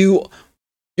 and you're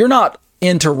not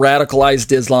into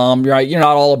radicalized Islam, right? You're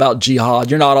not all about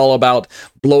jihad. You're not all about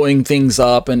blowing things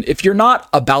up. And if you're not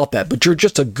about that, but you're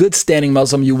just a good standing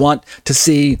Muslim, you want to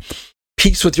see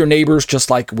peace with your neighbors,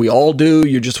 just like we all do.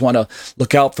 You just want to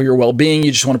look out for your well-being.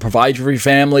 You just want to provide for your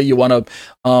family. You want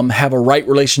to have a right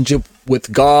relationship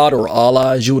with God, or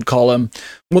Allah, as you would call him.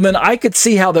 Well, then I could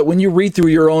see how that when you read through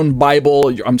your own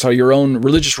Bible, your own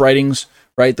religious writings,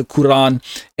 right, the Quran,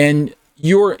 and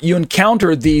you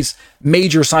encounter these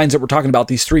major signs that we're talking about,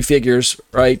 these three figures,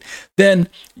 right, then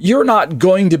you're not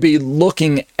going to be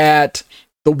looking at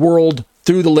the world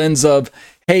through the lens of,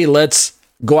 hey, let's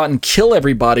go out and kill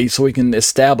everybody so we can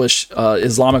establish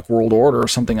Islamic world order or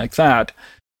something like that.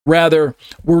 Rather,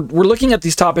 we're looking at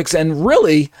these topics, and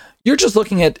really, you're just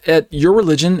looking at your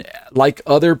religion like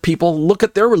other people look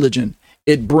at their religion.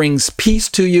 It brings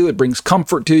peace to you. It brings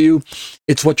comfort to you.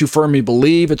 It's what you firmly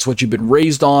believe. It's what you've been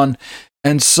raised on.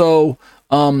 And so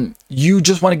you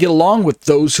just want to get along with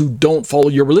those who don't follow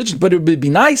your religion. But it would be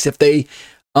nice if they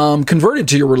converted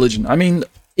to your religion. I mean,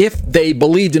 if they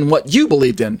believed in what you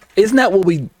believed in. Isn't that what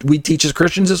we teach as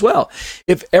Christians as well?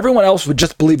 If everyone else would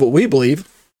just believe what we believe,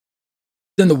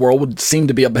 then the world would seem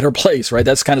to be a better place, right?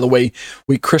 That's kind of the way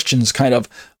we Christians kind of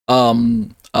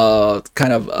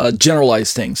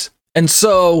generalize things. And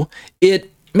so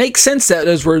it makes sense that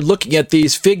as we're looking at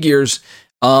these figures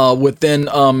within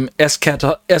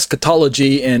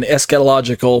eschatology and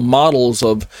eschatological models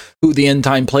of who the end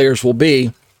time players will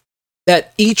be,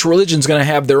 that each religion is going to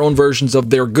have their own versions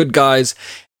of their good guys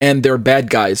and their bad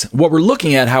guys. What we're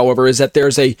looking at, however, is that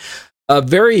there's a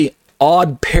very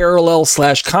odd parallel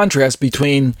 / contrast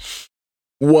between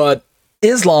what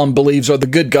Islam believes are the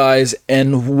good guys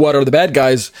and what are the bad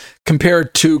guys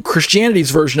compared to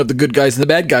Christianity's version of the good guys and the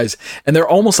bad guys. And they're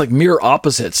almost like mirror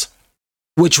opposites,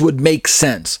 which would make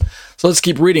sense. So let's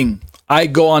keep reading. I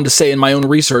go on to say in my own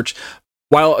research,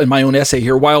 in my own essay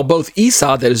here, while both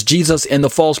Isa, that is Jesus, and the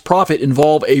false prophet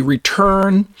involve a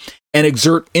return and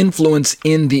exert influence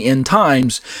in the end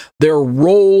times, their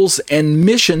roles and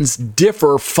missions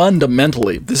differ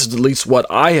fundamentally. This is at least what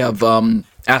I have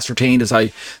ascertained as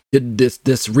I did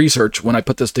this research when I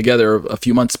put this together a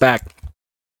few months back.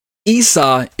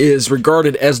 Isa is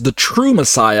regarded as the true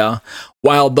Messiah,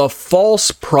 while the false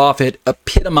prophet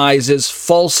epitomizes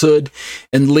falsehood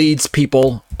and leads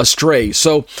people astray.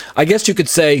 So I guess you could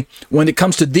say, when it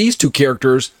comes to these two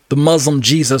characters, the Muslim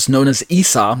Jesus, known as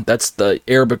Isa, that's the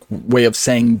Arabic way of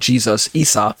saying Jesus,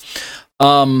 Isa,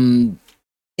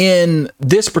 in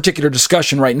this particular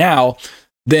discussion right now,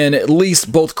 then at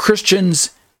least both Christians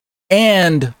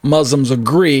and Muslims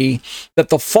agree that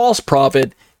the false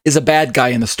prophet is a bad guy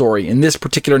in the story. In this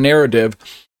particular narrative,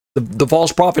 the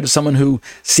false prophet is someone who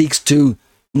seeks to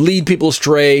lead people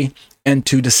astray and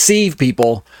to deceive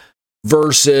people,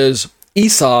 versus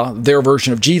Isa, their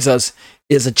version of Jesus,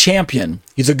 is a champion.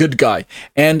 He's a good guy.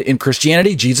 And in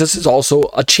Christianity, Jesus is also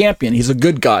a champion. He's a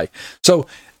good guy. So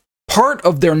part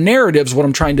of their narratives, what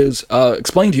I'm trying to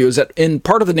explain to you, is that in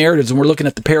part of the narratives, and we're looking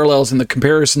at the parallels and the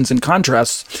comparisons and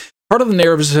contrasts, part of the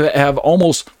narratives have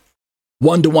almost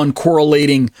one-to-one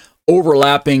correlating,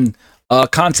 overlapping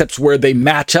concepts where they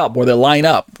match up, where they line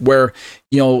up, where,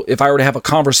 if I were to have a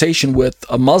conversation with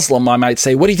a Muslim, I might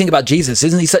say, what do you think about Jesus?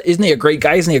 Isn't he a great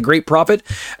guy? Isn't he a great prophet?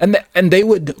 And they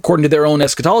would, according to their own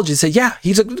eschatology, say, yeah,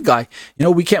 he's a good guy.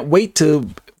 We can't wait till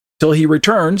he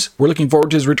returns. We're looking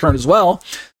forward to his return as well,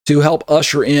 to help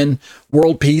usher in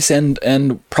world peace and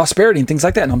prosperity and things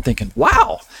like that. And I'm thinking,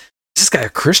 wow, is this guy a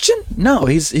Christian? No,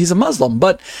 he's a Muslim.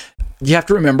 But you have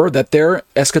to remember that their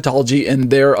eschatology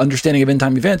and their understanding of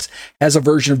end-time events has a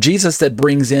version of Jesus that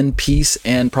brings in peace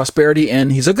and prosperity,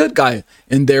 and he's a good guy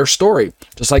in their story,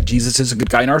 just like Jesus is a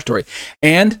good guy in our story.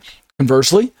 And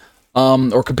conversely,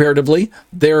 or comparatively,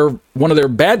 one of their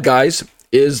bad guys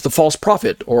is the false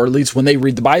prophet, or at least when they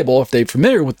read the Bible, if they're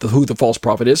familiar with who the false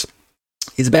prophet is,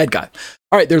 he's a bad guy.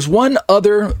 All right, there's one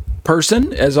other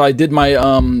person, as I did my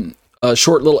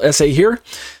short little essay here,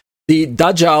 the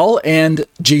Dajjal and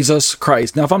Jesus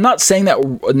Christ. Now, if I'm not saying that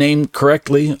name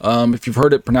correctly, if you've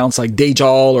heard it pronounced like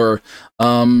Dajjal or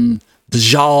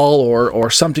Dajjal or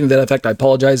something to that effect, I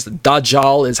apologize.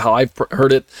 Dajjal is how I've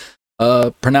heard it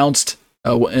pronounced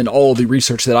in all the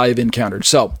research that I have encountered.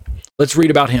 So let's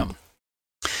read about him.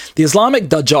 The Islamic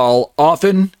Dajjal,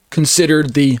 often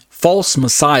considered the false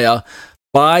Messiah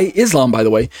by Islam, by the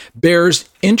way, bears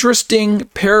interesting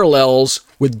parallels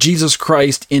with Jesus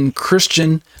Christ in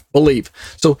Christian belief.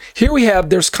 So here we have,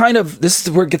 this is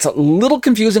where it gets a little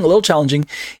confusing, a little challenging.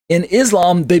 In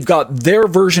Islam, they've got their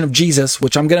version of Jesus,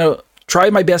 which I'm going to try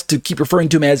my best to keep referring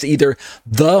to him as either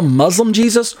the Muslim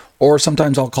Jesus, or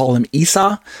sometimes I'll call him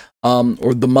Isa,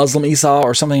 or the Muslim Isa,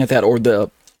 or something like that, or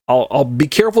I'll be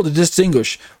careful to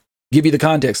distinguish, give you the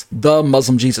context, the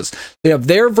Muslim Jesus. They have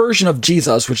their version of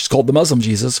Jesus, which is called the Muslim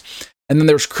Jesus, and then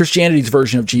there's Christianity's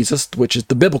version of Jesus, which is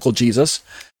the biblical Jesus.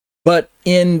 But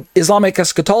in Islamic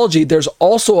eschatology, there's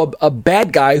also a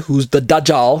bad guy who's the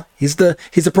Dajjal. He's the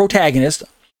protagonist.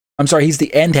 I'm sorry, he's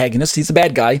the antagonist. He's the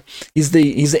bad guy. He's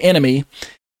the enemy.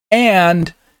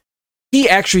 And he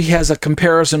actually has a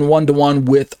comparison one-to-one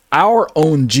with our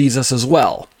own Jesus as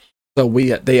well. So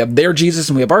they have their Jesus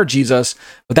and we have our Jesus,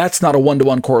 but that's not a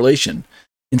one-to-one correlation.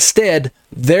 Instead,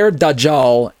 their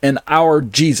Dajjal and our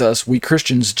Jesus, we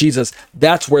Christians' Jesus,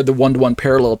 that's where the one-to-one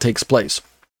parallel takes place.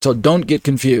 So don't get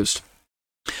confused.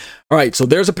 All right, so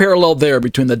there's a parallel there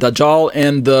between the Dajjal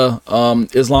and the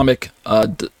Islamic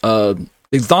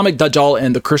Dajjal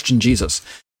and the Christian Jesus.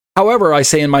 However, I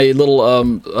say in my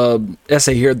little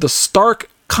essay here, the stark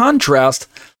contrast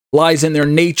lies in their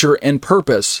nature and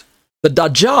purpose. The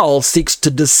Dajjal seeks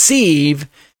to deceive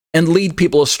and lead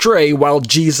people astray, while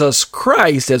Jesus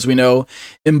Christ, as we know,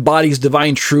 embodies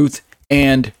divine truth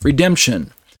and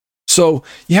redemption. So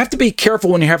you have to be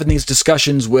careful when you're having these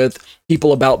discussions with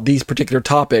people about these particular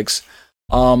topics.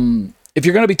 If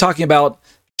you're going to be talking about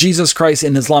Jesus Christ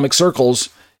in Islamic circles,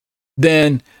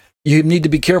 then you need to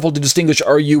be careful to distinguish,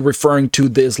 are you referring to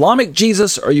the Islamic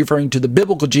Jesus? Are you referring to the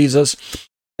biblical Jesus?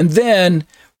 And then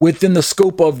within the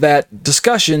scope of that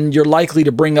discussion, you're likely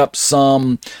to bring up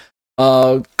some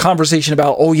conversation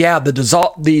about, oh yeah, the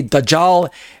Dajjal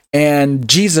and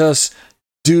Jesus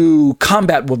do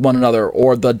combat with one another,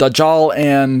 or the Dajjal,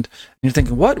 and you're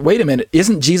thinking, what? Wait a minute,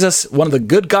 isn't Jesus one of the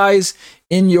good guys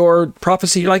in your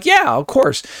prophecy? You're like, yeah, of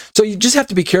course. So you just have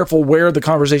to be careful where the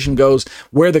conversation goes,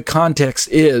 where the context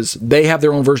is. They have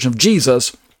their own version of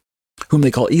Jesus, whom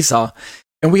they call Isa,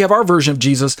 and we have our version of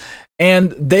Jesus,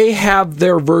 and they have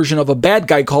their version of a bad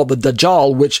guy called the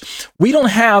Dajjal, which we don't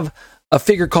have a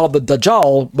figure called the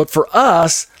Dajjal, but for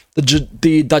us, the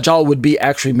Dajjal would be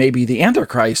actually maybe the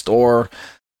Antichrist or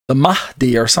the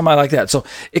Mahdi or something like that. So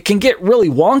it can get really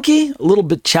wonky, a little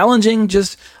bit challenging,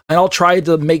 and I'll try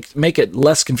to make it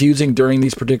less confusing during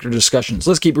these particular discussions.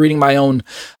 Let's keep reading my own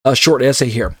short essay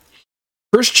here.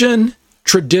 Christian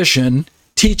tradition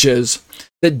teaches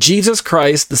that Jesus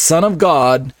Christ, the Son of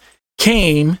God,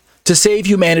 came to save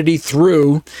humanity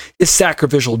through his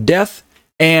sacrificial death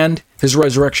and his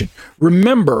resurrection.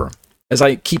 Remember, as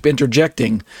I keep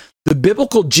interjecting, the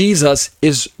biblical Jesus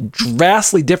is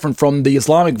vastly different from the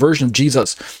Islamic version of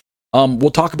Jesus.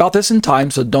 We'll talk about this in time,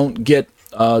 so don't get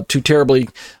too terribly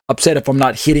upset if I'm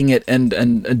not hitting it and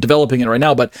developing it right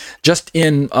now. But just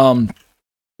in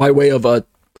by way of a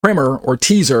primer or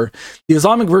teaser, the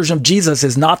Islamic version of Jesus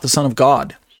is not the Son of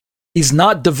God. He's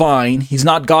not divine. He's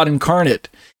not God incarnate.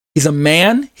 He's a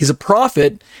man. He's a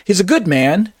prophet. He's a good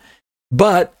man.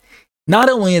 But not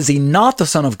only is he not the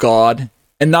Son of God,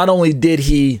 and not only did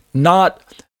he not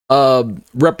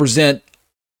represent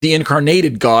the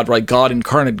incarnated God, right? God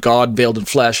incarnate, God veiled in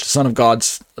flesh, Son of God,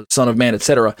 Son of Man,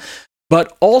 etc.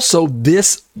 But also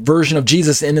this version of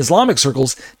Jesus in Islamic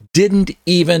circles didn't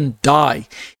even die.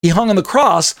 He hung on the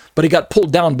cross, but he got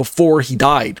pulled down before he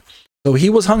died. So he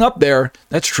was hung up there,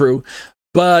 that's true,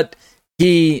 but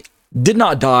he did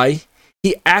not die.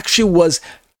 He actually was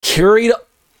carried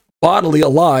bodily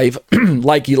alive,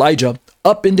 like Elijah,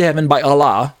 up into heaven by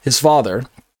Allah, his father,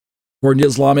 according to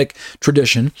Islamic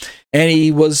tradition. And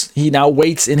he now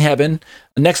waits in heaven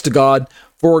next to God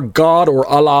for God or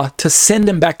Allah to send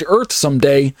him back to earth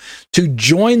someday to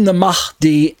join the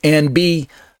Mahdi and be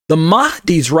the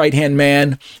Mahdi's right-hand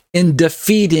man in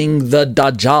defeating the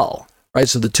Dajjal. Right,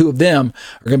 so the two of them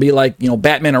are going to be like,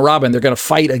 Batman and Robin. They're going to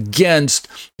fight against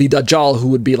the Dajjal, who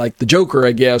would be like the Joker,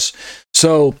 I guess.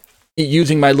 So,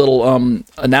 using my little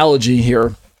analogy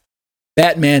here,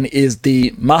 Batman is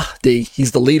the Mahdi.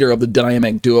 He's the leader of the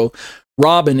dynamic duo.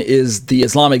 Robin is the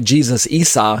Islamic Jesus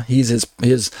Isa. He's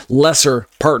his lesser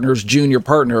partner's junior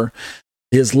partner,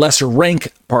 his lesser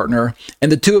rank partner.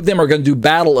 And the two of them are going to do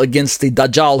battle against the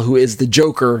Dajjal, who is the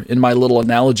Joker in my little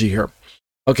analogy here.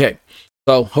 Okay.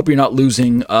 So, hope you're not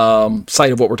losing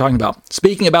sight of what we're talking about.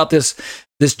 Speaking about this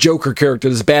Joker character,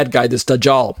 this bad guy, this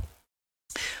Dajjal.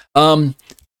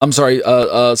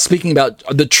 Speaking about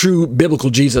the true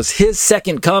biblical Jesus, his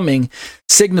second coming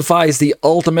signifies the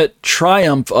ultimate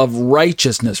triumph of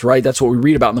righteousness, right? That's what we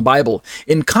read about in the Bible.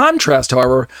 In contrast,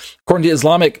 however, according to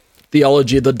Islamic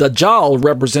theology, the Dajjal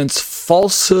represents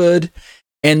falsehood,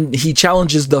 and he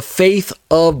challenges the faith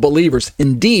of believers.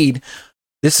 Indeed,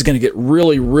 this is going to get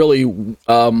really, really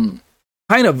kind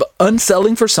of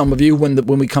unsettling for some of you when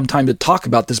we come time to talk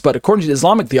about this. But according to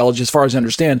Islamic theology, as far as I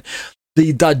understand,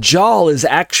 the Dajjal is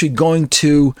actually going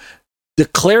to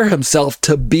declare himself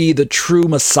to be the true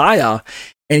Messiah,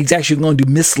 and he's actually going to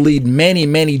mislead many,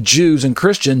 many Jews and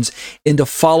Christians into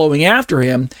following after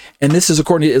him. And this is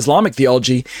according to Islamic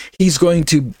theology. He's going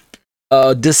to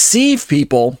deceive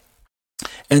people.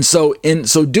 And so in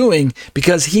so doing,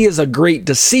 because he is a great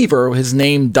deceiver, his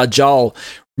name Dajjal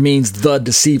means the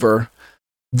deceiver,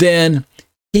 then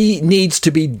he needs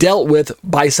to be dealt with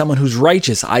by someone who's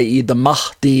righteous, i.e. the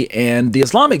Mahdi and the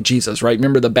Islamic Jesus, right?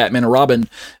 Remember the Batman and Robin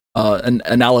an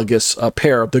analogous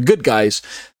pair of the good guys.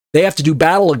 They have to do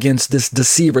battle against this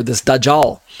deceiver, this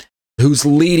Dajjal, who's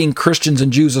leading Christians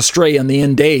and Jews astray in the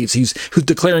end days. Who's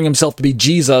declaring himself to be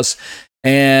Jesus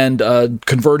and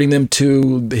converting them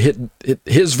to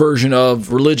his version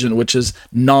of religion, which is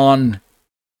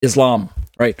non-Islam,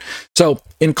 right? So,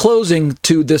 in closing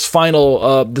to this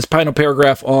final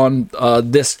paragraph on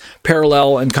this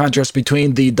parallel and contrast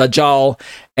between the Dajjal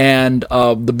and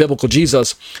the biblical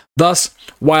Jesus, thus,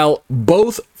 while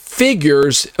both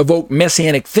figures evoke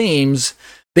messianic themes,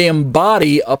 they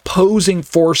embody opposing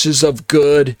forces of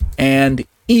good and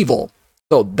evil.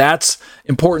 So that's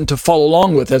important to follow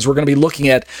along with, as we're going to be looking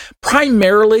at.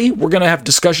 Primarily, we're going to have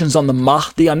discussions on the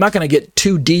Mahdi. I'm not going to get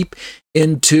too deep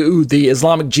into the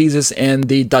Islamic Jesus and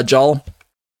the Dajjal.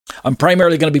 I'm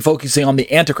primarily going to be focusing on the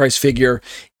Antichrist figure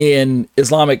in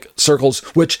Islamic circles,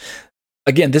 which,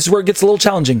 again, this is where it gets a little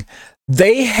challenging.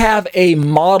 They have a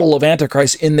model of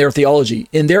Antichrist in their theology,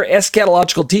 in their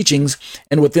eschatological teachings,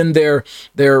 and within their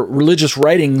religious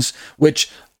writings, which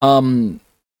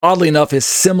oddly enough, is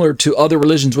similar to other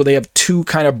religions where they have two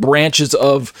kind of branches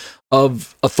of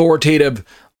authoritative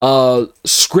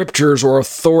scriptures or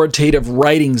authoritative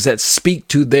writings that speak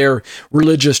to their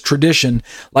religious tradition.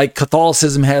 Like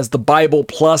Catholicism has the Bible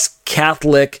plus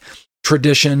Catholic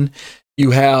tradition.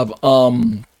 You have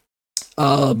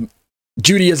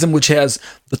Judaism, which has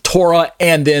the Torah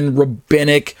and then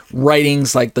rabbinic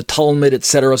writings like the Talmud,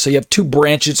 etc. So you have two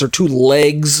branches or two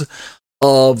legs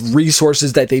of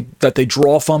resources that they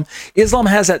draw from. Islam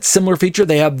has that similar feature.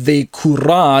 They have the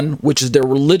Quran, which is their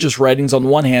religious writings on the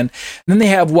one hand, and then they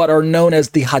have what are known as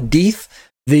the Hadith,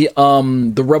 the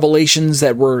revelations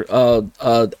that were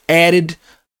added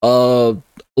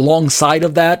alongside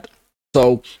of that.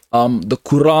 So the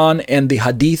Quran and the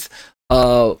Hadith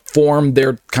form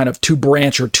their kind of two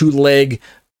branch or two leg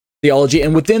theology,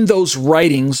 and within those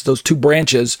writings, those two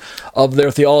branches of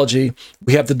their theology,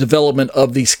 we have the development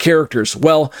of these characters.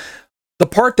 Well, the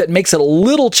part that makes it a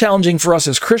little challenging for us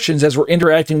as Christians as we're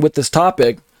interacting with this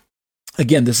topic,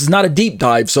 again, this is not a deep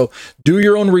dive, so do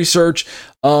your own research,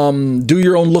 do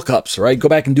your own lookups, right? Go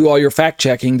back and do all your fact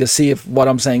checking to see if what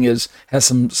I'm saying has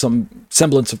some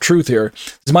semblance of truth here.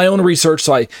 It's my own research,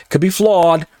 so I could be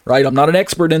flawed, right? I'm not an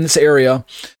expert in this area,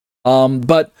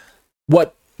 but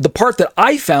the part that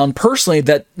I found personally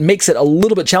that makes it a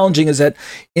little bit challenging is that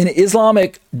in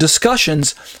Islamic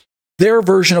discussions, their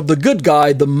version of the good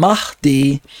guy, the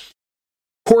Mahdi,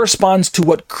 corresponds to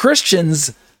what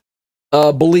Christians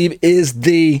believe is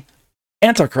the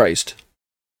Antichrist.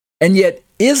 And yet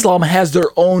Islam has their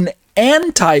own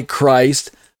Antichrist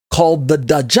called the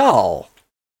Dajjal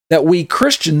that we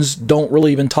Christians don't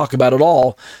really even talk about at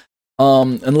all,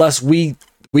 unless we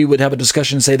would have a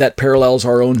discussion and say that parallels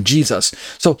our own Jesus.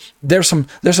 So there's some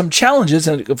challenges,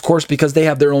 and of course, because they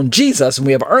have their own Jesus and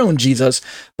we have our own Jesus,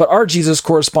 but our Jesus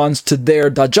corresponds to their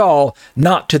Dajjal,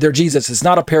 not to their Jesus. It's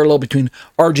not a parallel between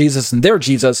our Jesus and their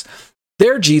Jesus.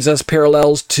 Their Jesus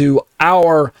parallels to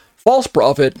our false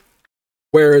prophet,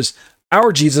 whereas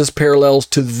our Jesus parallels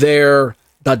to their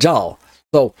Dajjal.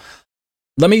 So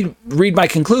let me read my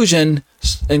conclusion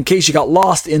in case you got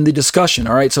lost in the discussion.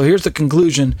 All right, so here's the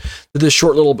conclusion to this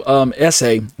short little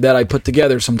essay that I put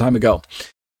together some time ago.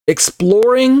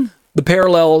 Exploring the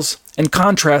parallels and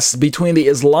contrasts between the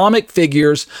Islamic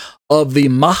figures of the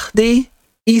Mahdi,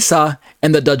 Isa,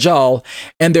 and the Dajjal,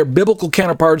 and their biblical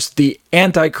counterparts, the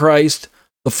Antichrist,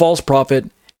 the false prophet,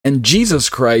 and Jesus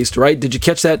Christ, right? Did you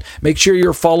catch that? Make sure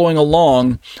you're following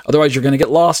along, otherwise you're going to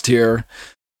get lost here.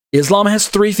 Islam has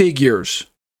three figures.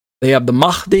 They have the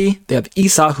Mahdi, they have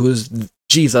Isa, who is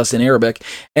Jesus in Arabic,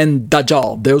 and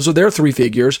Dajjal. Those are their three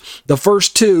figures. The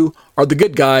first two are the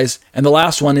good guys, and the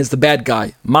last one is the bad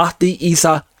guy. Mahdi,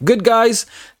 Isa, good guys,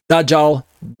 Dajjal,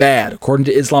 bad, according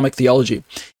to Islamic theology.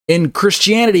 In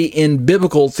Christianity, in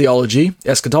biblical theology,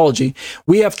 eschatology,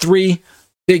 we have three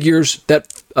figures that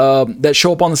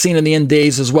show up on the scene in the end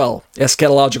days as well.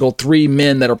 Eschatological, three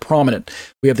men that are prominent.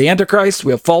 We have the Antichrist,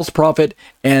 we have false prophet,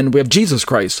 and we have Jesus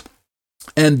Christ.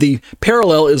 And the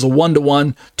parallel is a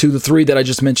 1-to-1 to the three that I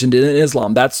just mentioned in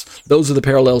Islam. Those are the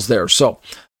parallels there. So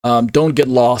don't get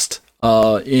lost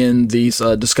in these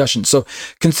discussions. So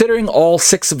considering all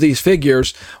six of these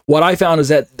figures, what I found is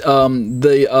that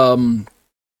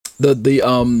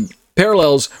the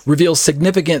parallels reveal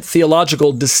significant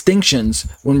theological distinctions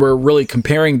when we're really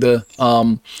comparing the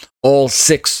all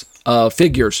six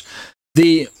figures.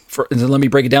 Let me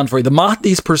break it down for you. The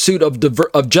Mahdi's pursuit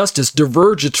of justice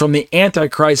diverges from the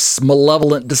Antichrist's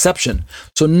malevolent deception.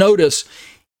 So notice,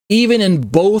 even in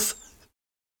both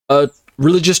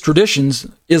religious traditions,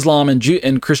 Islam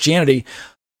and Christianity,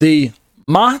 the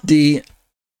Mahdi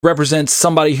represents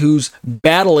somebody who's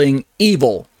battling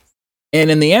evil.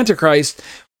 And in the Antichrist,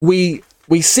 we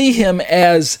see him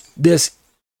as this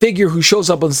figure who shows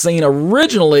up on the scene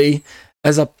originally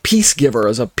as a peace giver,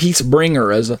 as a peace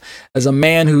bringer, as a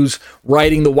man who's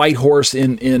riding the white horse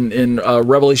in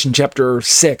Revelation chapter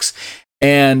 6,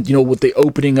 and with the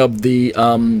opening of the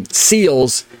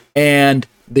seals and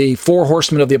the four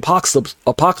horsemen of the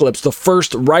apocalypse, the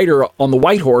first rider on the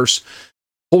white horse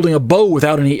holding a bow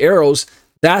without any arrows,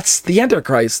 that's the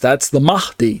Antichrist, that's the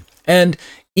Mahdi. And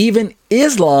even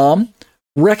Islam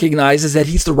recognizes that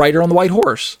he's the rider on the white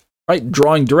horse, right?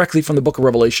 Drawing directly from the book of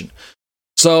Revelation.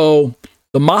 So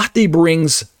the Mahdi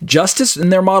brings justice in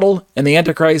their model, and the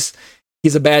Antichrist,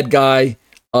 he's a bad guy,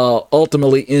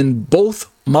 ultimately in both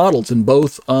models, in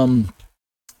both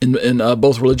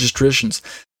both religious traditions.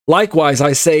 Likewise,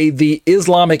 I say the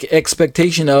Islamic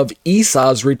expectation of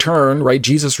Isaa's return, right,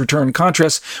 Jesus' return,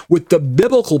 contrasts with the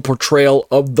biblical portrayal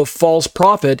of the false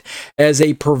prophet as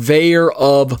a purveyor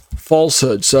of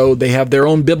falsehood. So they have their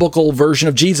own biblical version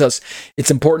of Jesus.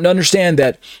 It's important to understand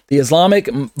that the Islamic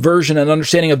version and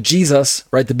understanding of Jesus,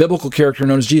 right, the biblical character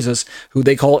known as Jesus, who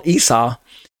they call Isa,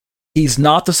 he's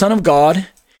not the Son of God.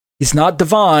 He's not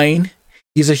divine.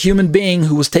 He's a human being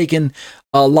who was taken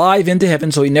alive into heaven,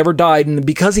 so he never died. And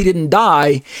because he didn't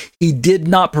die, he did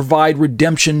not provide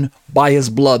redemption by his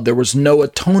blood. There was no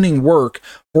atoning work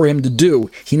for him to do.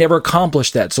 He never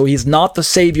accomplished that. So he's not the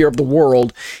savior of the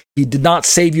world. He did not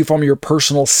save you from your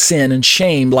personal sin and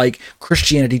shame like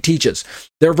Christianity teaches.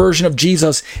 Their version of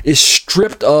Jesus is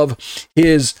stripped of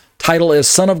his title as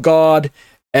Son of God,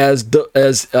 as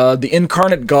the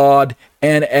incarnate God,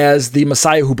 and as the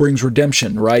Messiah who brings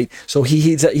redemption, right? So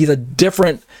he's a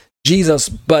different Jesus,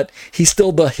 but he's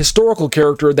still the historical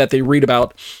character that they read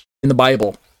about in the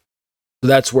Bible. So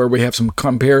that's where we have some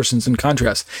comparisons and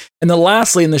contrasts. And then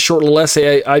lastly, in this short little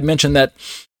essay, I mentioned that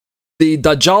the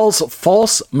Dajjal's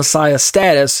false Messiah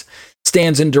status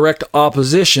stands in direct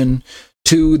opposition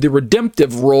to the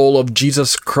redemptive role of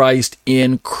Jesus Christ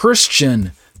in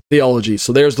Christian theology.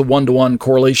 So there's the one-to-one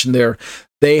correlation there.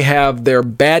 They have their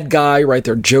bad guy, right,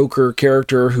 their Joker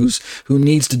character who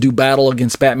needs to do battle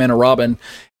against Batman or Robin.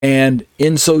 And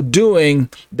in so doing,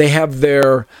 they have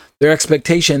their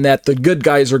expectation that the good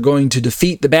guys are going to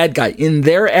defeat the bad guy. In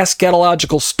their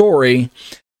eschatological story,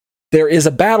 there is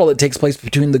a battle that takes place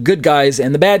between the good guys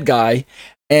and the bad guy.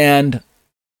 And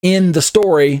in the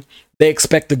story, they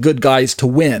expect the good guys to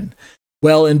win.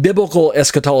 Well, in biblical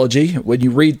eschatology, when you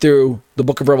read through the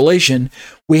book of Revelation,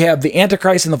 we have the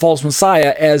Antichrist and the false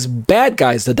Messiah as bad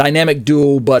guys, the dynamic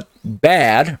duo, but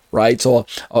bad, right? So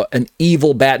an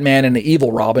evil Batman and an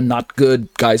evil Robin, not good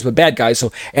guys, but bad guys.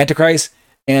 So Antichrist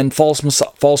and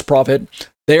false prophet,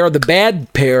 they are the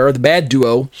bad pair, the bad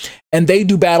duo, and they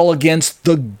do battle against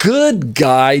the good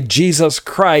guy, Jesus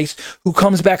Christ, who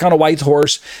comes back on a white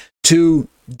horse to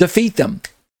defeat them.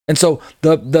 And so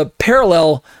the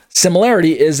parallel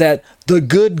similarity is that the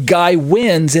good guy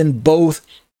wins in both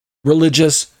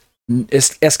religious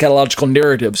eschatological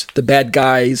narratives. The bad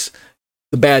guy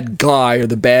or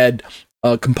the bad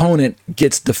component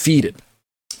gets defeated.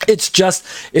 It's just,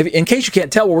 in case you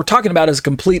can't tell, what we're talking about is a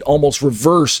complete almost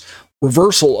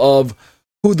reversal of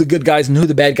who the good guys and who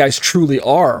the bad guys truly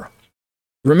are.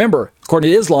 Remember,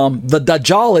 according to Islam, the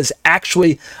Dajjal is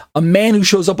actually a man who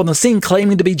shows up on the scene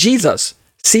claiming to be Jesus,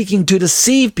 seeking to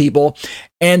deceive people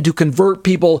and to convert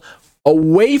people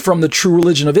away from the true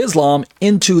religion of Islam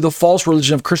into the false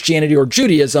religion of Christianity or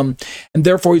Judaism. And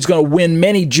therefore, he's going to win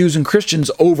many Jews and Christians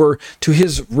over to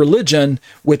his religion,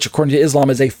 which according to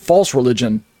Islam is a false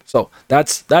religion. So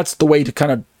that's the way to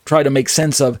kind of try to make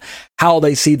sense of how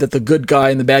they see that the good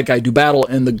guy and the bad guy do battle,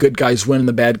 and the good guys win and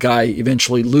the bad guy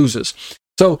eventually loses.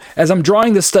 So as I'm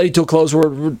drawing this study to a close,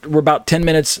 we're about 10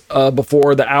 minutes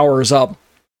before the hour is up.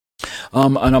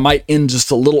 And I might end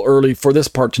just a little early for this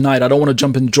part tonight. I don't want to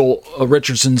jump into Joel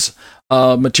Richardson's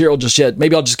material just yet.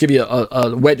 Maybe I'll just give you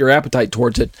a whet your appetite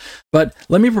towards it. But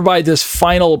let me provide this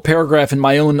final paragraph in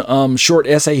my own short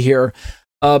essay here,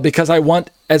 because I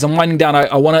want, as I'm winding down,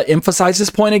 I want to emphasize this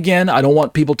point again. I don't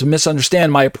want people to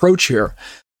misunderstand my approach here.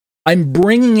 I'm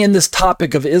bringing in this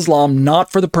topic of Islam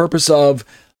not for the purpose of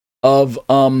not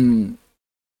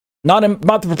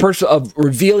the purpose of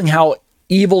revealing how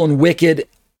evil and wicked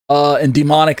and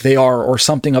demonic they are, or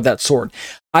something of that sort.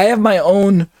 I have my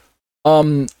own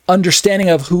understanding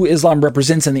of who Islam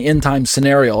represents in the end time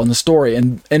scenario and the story,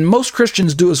 and most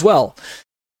Christians do as well.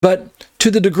 But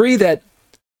to the degree that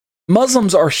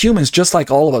Muslims are humans just like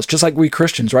all of us, just like we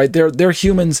Christians, right? They're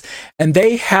humans, and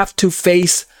they have to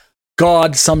face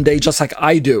God someday just like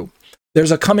I do.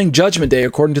 There's a coming judgment day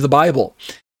according to the Bible.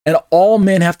 And all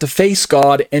men have to face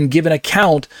God and give an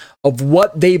account of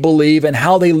what they believe and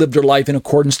how they live their life in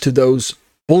accordance to those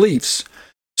beliefs.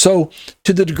 So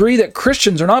to the degree that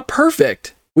Christians are not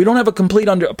perfect, we don't have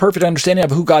a perfect understanding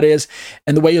of who God is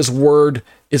and the way his word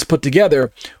is put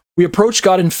together. We approach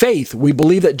God in faith. We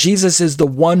believe that Jesus is the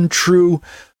one true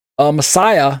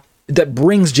Messiah that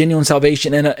brings genuine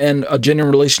salvation and a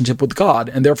genuine relationship with God.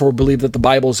 And therefore believe that the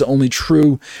Bible is the only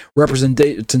true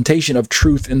representation of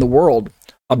truth in the world.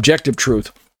 Objective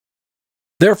truth.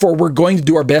 Therefore, we're going to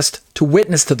do our best to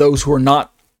witness to those who are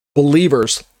not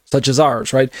believers, such as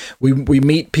ours, right? We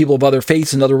meet people of other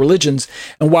faiths and other religions,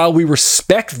 and while we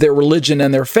respect their religion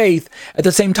and their faith, at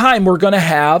the same time, we're going to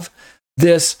have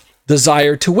this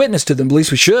desire to witness to them. At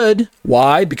least we should.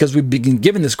 Why? Because we've been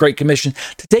given this great commission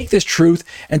to take this truth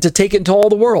and to take it into all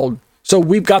the world. So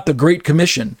we've got the Great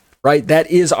Commission. right? That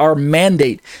is our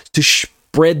mandate, to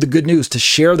spread the good news, to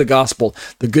share the gospel,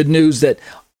 the good news that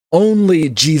only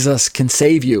Jesus can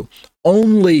save you.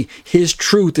 Only his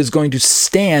truth is going to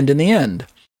stand in the end.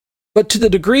 But to the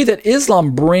degree that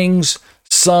Islam brings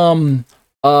some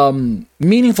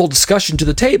meaningful discussion to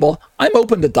the table, I'm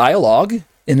open to dialogue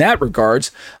in that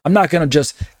regards. I'm not going to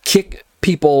just kick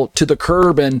people to the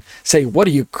curb and say, "What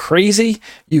are you, crazy?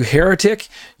 You heretic?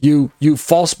 You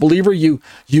false believer? You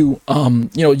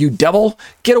devil?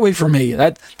 Get away from me!"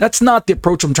 That's not the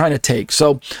approach I'm trying to take.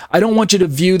 So I don't want you to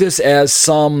view this as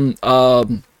some.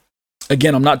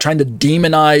 Again, I'm not trying to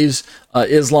demonize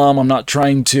Islam. I'm not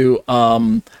trying to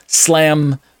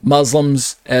slam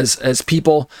Muslims as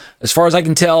people. As far as I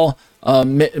can tell,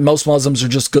 most Muslims are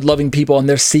just good-loving people, and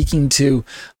they're seeking to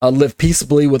live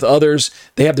peaceably with others.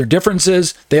 They have their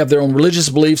differences. They have their own religious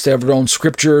beliefs. They have their own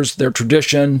scriptures, their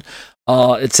tradition,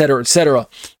 etc., etc.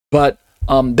 But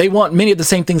they want many of the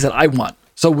same things that I want.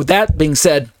 So with that being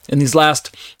said, in these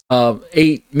last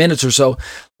 8 minutes or so,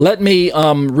 let me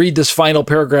read this final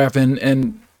paragraph,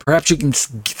 and perhaps you can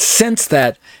sense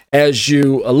that as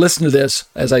you listen to this,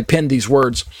 as I pen these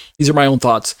words. These are my own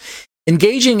thoughts.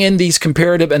 Engaging in these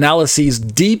comparative analyses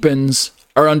deepens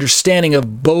our understanding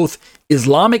of both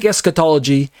Islamic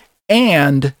eschatology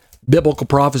and biblical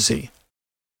prophecy.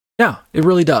 Yeah, it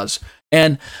really does.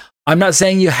 And I'm not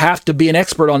saying you have to be an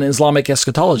expert on Islamic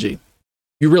eschatology.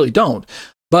 You really don't.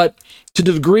 But to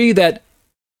the degree that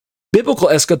biblical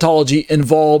eschatology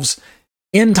involves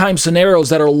end-time scenarios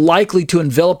that are likely to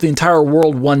envelop the entire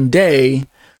world one day,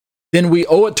 then we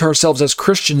owe it to ourselves as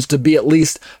Christians to be at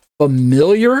least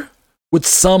familiar with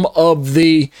some of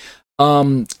the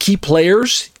key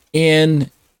players in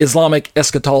Islamic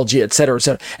eschatology, etc.,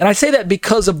 etc. And I say that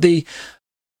because of the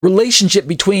relationship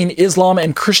between Islam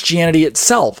and Christianity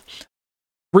itself.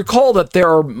 Recall that there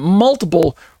are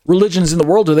multiple religions in the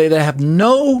world today that have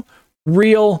no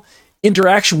real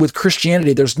interaction with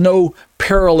Christianity. There's no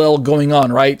parallel going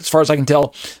on, right? As far as I can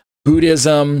tell,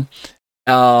 Buddhism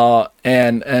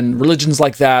and religions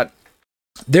like that,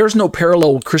 there's no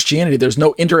parallel with Christianity. There's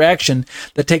no interaction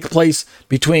that takes place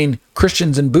between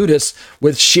Christians and Buddhists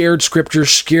with shared scriptures,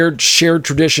 shared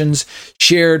traditions,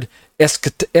 shared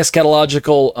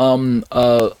eschatological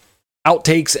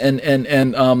outtakes and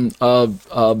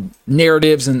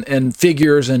narratives and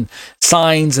figures and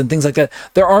signs and things like that.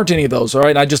 There aren't any of those, all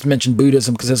right? I just mentioned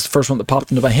Buddhism because that's the first one that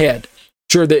popped into my head.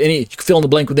 Sure, that you can fill in the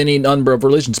blank with any number of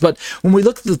religions. But when we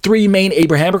look at the three main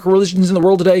Abrahamic religions in the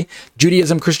world today,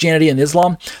 Judaism, Christianity, and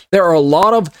Islam, there are a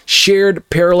lot of shared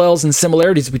parallels and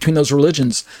similarities between those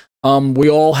religions. We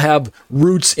all have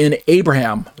roots in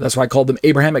Abraham. That's why I call them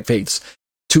Abrahamic faiths.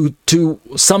 To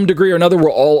some degree or another,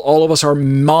 we're all of us are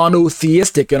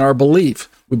monotheistic in our belief.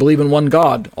 We believe in one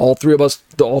God, all three of us,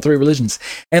 all three religions.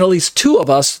 And at least two of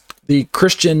us, the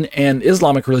Christian and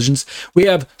Islamic religions, we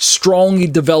have strongly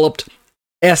developed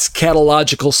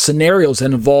eschatological scenarios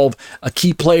that involve a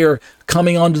key player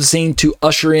coming onto the scene to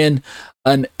usher in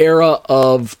an era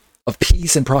of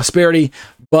peace and prosperity,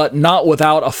 but not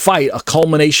without a fight, a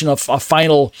culmination of a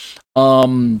final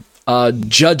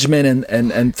judgment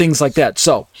and things like that.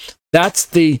 So that's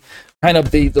the kind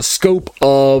of the scope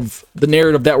of the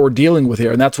narrative that we're dealing with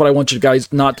here. And that's what I want you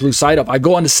guys not to lose sight of. I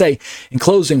go on to say, in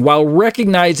closing, while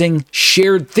recognizing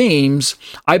shared themes,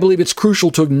 I believe it's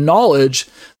crucial to acknowledge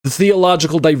the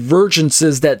theological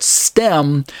divergences that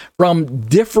stem from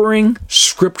differing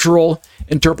scriptural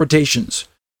interpretations.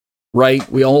 Right?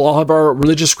 We all have our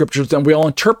religious scriptures, and we all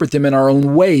interpret them in our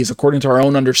own ways, according to our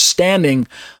own understanding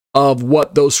of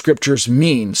what those scriptures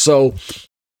mean. So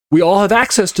we all have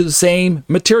access to the same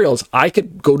materials. I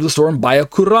could go to the store and buy a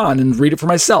Quran and read it for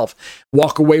myself,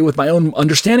 walk away with my own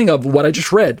understanding of what I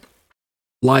just read.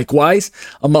 Likewise,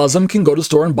 a Muslim can go to the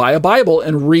store and buy a Bible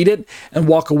and read it and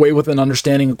walk away with an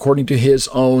understanding according to his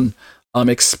own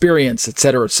experience,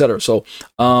 etc., etc. So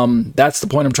that's the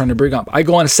point I'm trying to bring up. I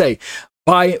go on to say,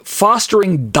 by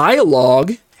fostering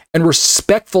dialogue and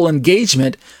respectful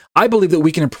engagement, I believe that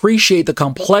we can appreciate the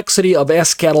complexity of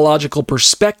eschatological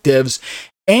perspectives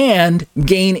and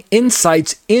gain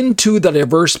insights into the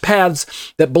diverse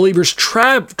paths that believers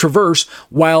traverse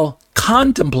while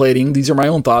contemplating, these are my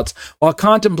own thoughts, while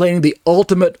contemplating the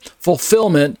ultimate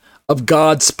fulfillment of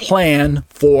God's plan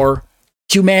for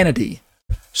humanity.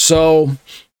 So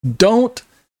don't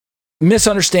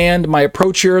misunderstand my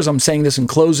approach here as I'm saying this in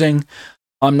closing.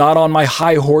 I'm not on my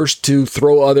high horse to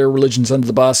throw other religions under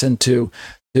the bus and to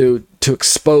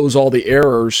expose all the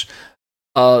errors.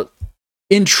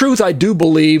 In truth, I do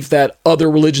believe that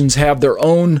other religions have their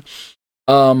own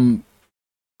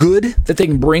good that they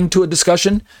can bring to a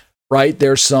discussion, right?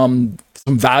 There's some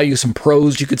some value, some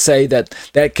pros, you could say,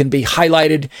 that can be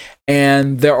highlighted.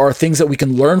 And there are things that we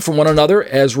can learn from one another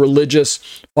as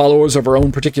religious followers of our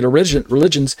own particular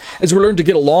religions, as we learn to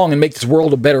get along and make this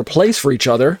world a better place for each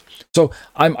other. So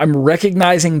I'm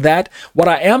recognizing that. What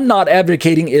I am not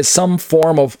advocating is some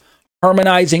form of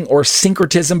harmonizing or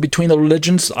syncretism between the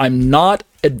religions. I'm not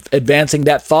advancing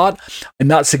that thought. I'm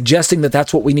not suggesting that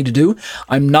that's what we need to do.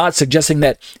 I'm not suggesting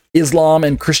that Islam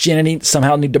and Christianity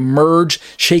somehow need to merge,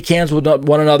 shake hands with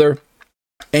one another,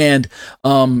 and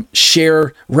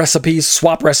share recipes,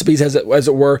 swap recipes, as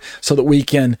it were, so that we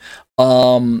can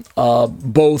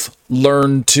both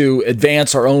learn to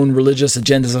advance our own religious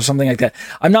agendas or something like that.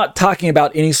 I'm not talking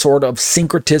about any sort of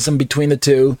syncretism between the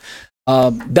two.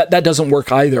 That doesn't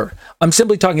work either. I'm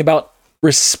simply talking about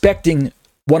respecting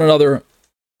one another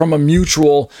from a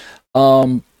mutual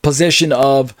position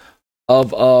of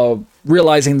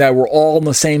realizing that we're all in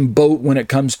the same boat when it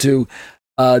comes to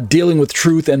dealing with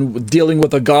truth and dealing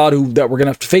with a God that we're going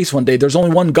to have to face one day. There's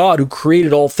only one God who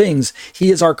created all things.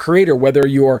 He is our creator, whether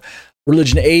you're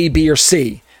religion A, B, or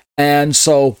C. And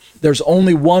so there's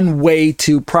only one way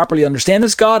to properly understand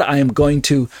this God. I am going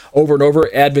to over and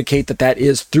over advocate that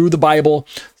is through the Bible,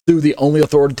 through the only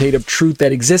authoritative truth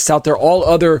that exists out there. All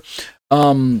other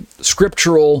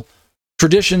scriptural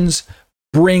traditions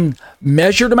bring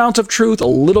measured amounts of truth, a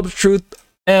little bit of truth,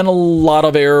 and a lot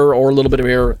of error, or a little bit of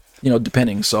error,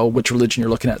 depending. So which religion you're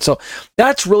looking at. So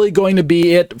that's really going to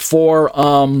be it for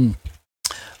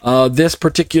this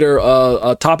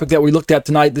particular topic that we looked at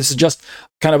tonight. This is just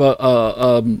kind of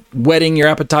a whetting your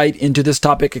appetite into this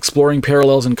topic, exploring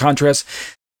parallels and contrasts.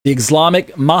 The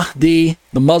Islamic Mahdi,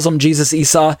 the Muslim Jesus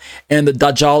Isa, and the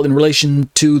Dajjal in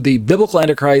relation to the biblical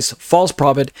Antichrist, false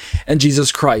prophet, and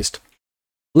Jesus Christ.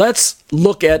 Let's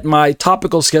look at my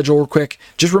topical schedule real quick.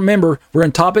 Just remember, we're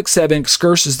in topic 7,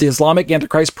 Excursus, the Islamic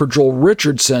Antichrist per Joel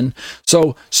Richardson.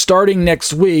 So starting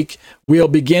next week, we'll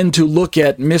begin to look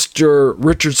at Mr.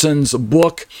 Richardson's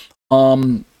book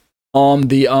on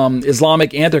the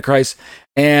Islamic Antichrist.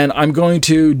 And I'm going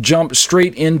to jump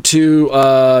straight into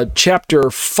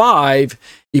chapter 5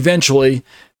 eventually,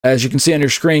 as you can see on your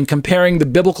screen, comparing the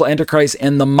biblical Antichrist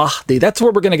and the Mahdi. That's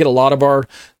where we're going to get a lot of our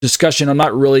discussion. I'm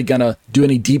not really going to do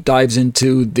any deep dives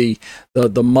into the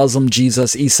Muslim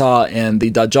Jesus, Isa, and the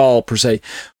Dajjal per se.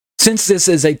 Since this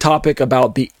is a topic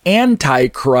about the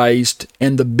Antichrist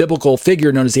and the biblical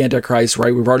figure known as the Antichrist,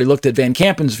 right? We've already looked at Van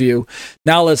Kampen's view.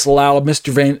 Now let's allow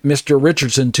Mr.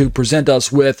 Richardson to present us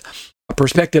with a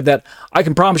perspective that I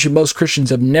can promise you most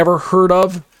Christians have never heard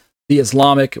of, the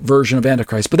Islamic version of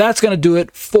Antichrist. But that's going to do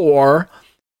it for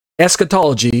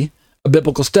Eschatology, a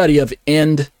biblical study of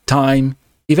end-time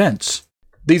events.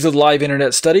 These are the live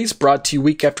internet studies brought to you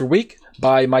week after week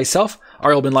by myself,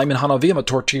 Ariel Ben Lyman Hanavi. I'm a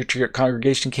Torah teacher at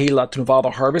Congregation Keilat Nevada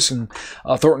Harvest in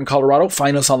Thornton, Colorado.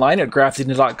 Find us online at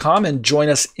grafted.com and join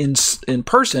us in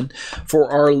person for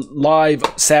our live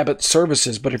Sabbath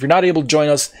services. But if you're not able to join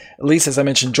us, at least as I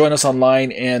mentioned, join us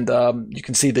online, and you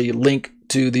can see the link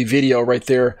to the video right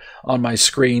there on my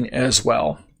screen as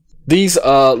well. These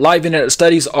live internet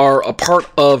studies are a part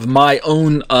of my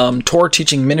own Torah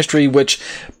teaching ministry, which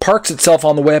parks itself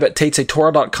on the web at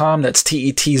tetzetorah.com. That's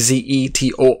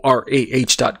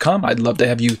TETZETORAH.com. I'd love to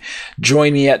have you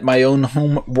join me at my own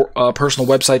home personal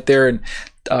website there and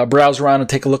browse around and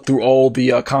take a look through all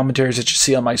the commentaries that you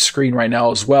see on my screen right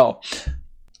now as well.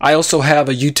 I also have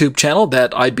a YouTube channel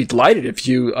that I'd be delighted if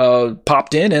you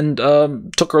popped in and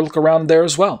took a look around there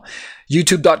as well.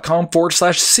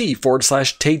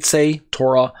 YouTube.com/C/Tetze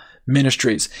Torah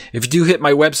Ministries. If you do hit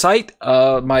my website,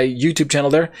 my YouTube channel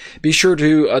there, be sure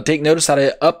to take notice that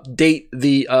I update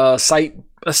the site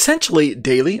essentially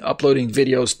daily, uploading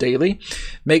videos daily.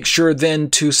 Make sure then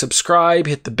to subscribe,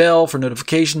 hit the bell for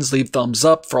notifications, leave thumbs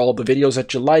up for all the videos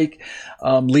that you like.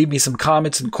 Leave me some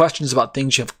comments and questions about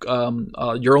things you have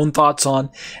your own thoughts on,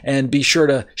 and be sure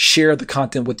to share the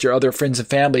content with your other friends and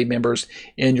family members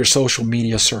in your social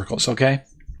media circles, okay?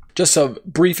 Just some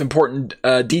brief important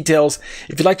details.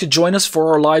 If you'd like to join us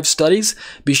for our live studies,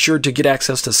 be sure to get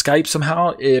access to Skype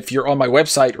somehow. If you're on my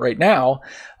website right now,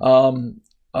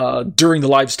 during the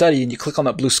live study and you click on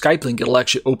that blue Skype link, it'll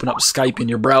actually open up Skype in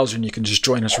your browser and you can just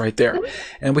join us right there.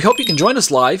 And we hope you can join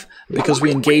us live, because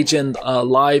we engage in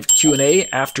live Q&A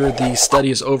after the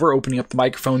study is over, opening up the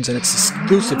microphones, and it's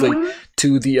exclusively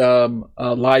to the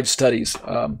live studies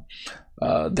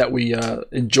that we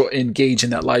engage in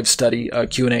that live study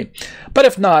Q&A. But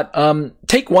if not,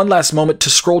 take one last moment to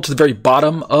scroll to the very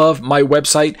bottom of my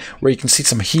website where you can see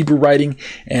some Hebrew writing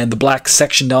and the black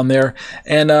section down there,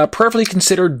 and prayerfully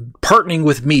consider partnering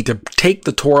with me to take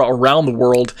the Torah around the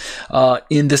world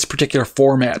in this particular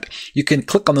format. You can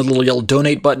click on the little yellow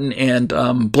donate button and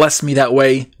bless me that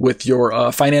way with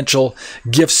your financial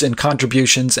gifts and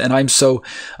contributions, and I'm so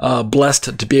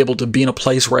blessed to be able to be in a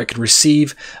place where I can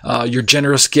receive your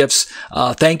generous gifts.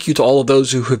 Thank you to all of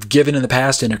those who have given in the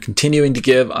past and are continuing to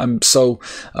give. I'm so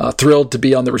thrilled to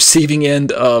be on the receiving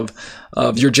end of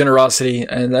your generosity.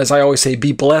 And as I always say,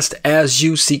 be blessed as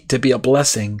you seek to be a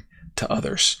blessing to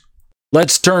others.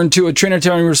 Let's turn to a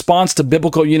Trinitarian response to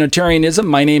biblical Unitarianism.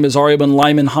 My name is Aryeh ben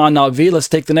Lyman HaNavi. Let's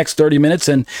take the next 30 minutes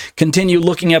and continue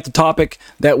looking at the topic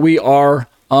that we are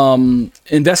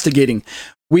investigating.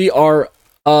 We are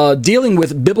dealing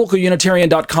with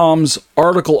BiblicalUnitarian.com's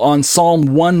article on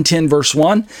Psalm 110, verse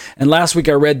 1. And last week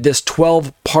I read this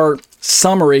 12-part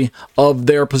summary of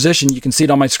their position. You can see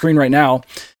it on my screen right now.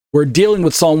 We're dealing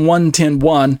with Psalm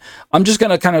 110:1. I'm just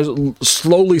going to kind of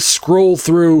slowly scroll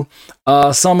through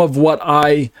some of what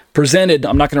I presented.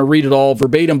 I'm not going to read it all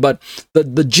verbatim, but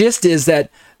the gist is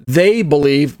that they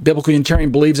believe, Biblical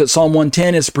Unitarian believes, that Psalm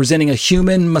 110 is presenting a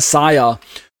human Messiah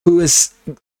who has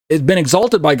been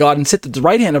exalted by God and sit at the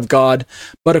right hand of God,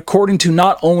 but according to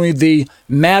not only the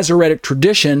Masoretic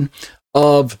tradition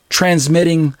of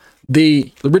transmitting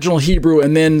the original Hebrew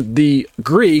and then the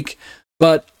Greek,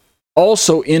 but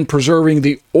also in preserving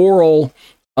the oral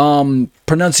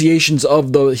pronunciations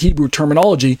of the Hebrew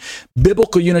terminology.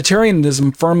 Biblical Unitarian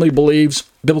firmly believes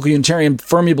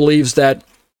that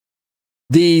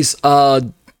these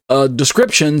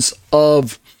descriptions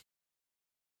of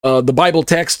the Bible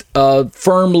text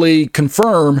firmly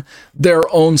confirm their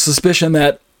own suspicion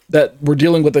that we're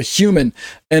dealing with a human.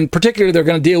 And particularly, they're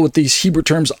going to deal with these Hebrew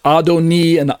terms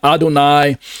Adoni and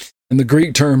Adonai, and the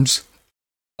Greek terms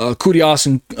Kurios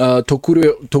and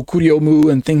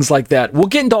Tokuriomu and things like that. We'll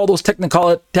get into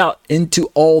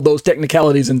all those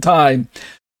technicalities in time.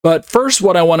 But first,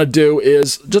 what I want to do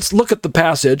is just look at the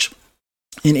passage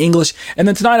in English, and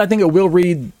then tonight I think I will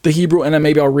read the Hebrew, and then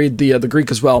maybe I'll read the Greek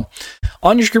as well.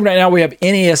 On your screen right now, we have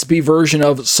NASB version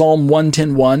of Psalm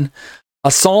 110:1,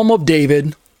 a psalm of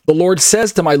David. The Lord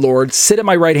says to my Lord, sit at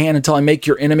my right hand until I make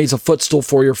your enemies a footstool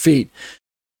for your feet.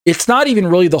 It's not even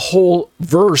really the whole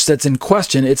verse that's in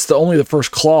question. It's only the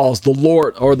first clause, the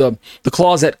Lord, or the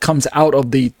clause that comes out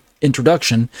of the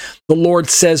introduction. The Lord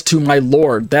says to my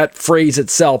Lord. That phrase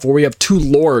itself, where we have two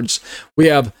Lords. We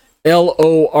have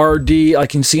L-O-R-D, I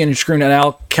can see on your screen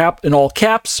now, in all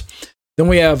caps. Then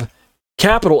we have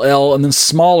capital L and then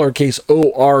smaller case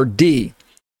O-R-D.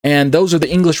 And those are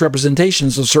the English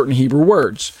representations of certain Hebrew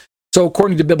words. So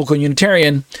according to Biblical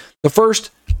Unitarian, the first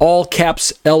all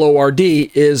caps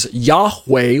L-O-R-D is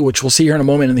Yahweh, which we'll see here in a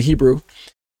moment in the Hebrew.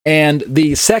 And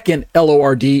the second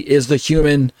L-O-R-D is the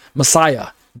human Messiah,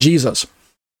 Jesus.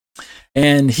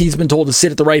 And he's been told to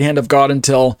sit at the right hand of God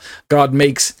until God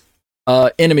makes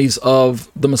enemies of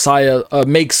the Messiah,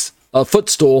 makes a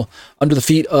footstool under the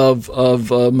feet of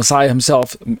Messiah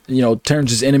himself, turns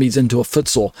his enemies into a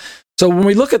footstool. So when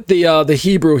we look at the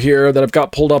Hebrew here that I've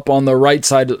got pulled up on the right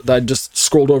side, that I just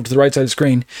scrolled over to the right side of the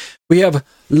screen, we have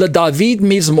Le David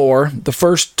Mizmor, the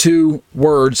first two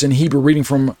words in Hebrew reading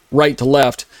from right to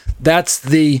left. That's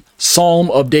the Psalm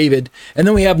of David. And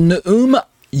then we have Ne'um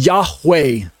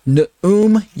Yahweh,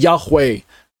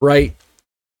 right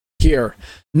here.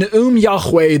 Ne'um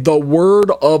Yahweh, the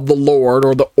word of the Lord,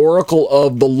 or the oracle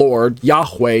of the Lord,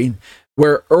 Yahweh,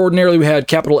 where ordinarily we had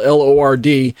capital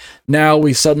L-O-R-D, now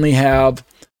we suddenly have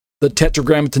the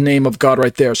tetragrammaton name of God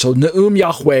right there. So Ne'um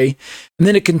Yahweh, and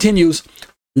then it continues,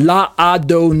 La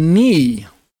Adoni,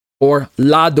 or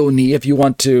Ladoni, if you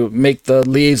want to make the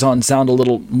liaison sound a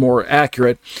little more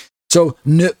accurate. So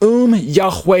Ne'um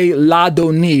Yahweh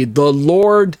Ladoni, the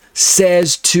Lord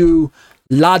says to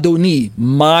Ladoni,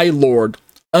 my Lord,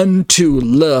 unto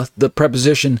le, the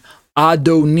preposition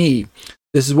Adoni.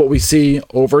 This is what we see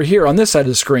over here on this side of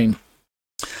the screen.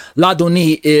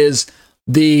 Ladoni is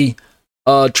the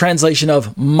translation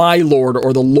of my Lord,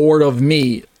 or the Lord of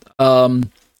me. And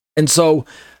so,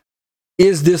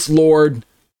 is this Lord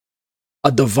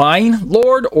a divine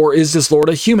Lord, or is this Lord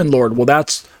a human Lord? Well,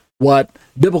 that's what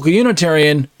Biblical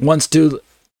Unitarian wants to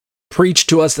preach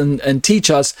to us and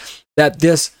teach us, that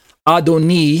this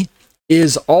Adoni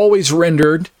is always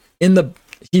rendered in the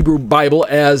Hebrew Bible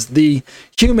as the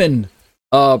human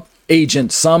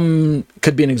agent. Some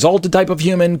could be an exalted type of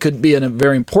human, could be a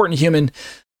very important human,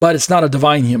 but it's not a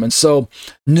divine human. So,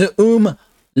 Ne'um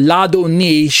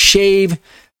Ladoni, shave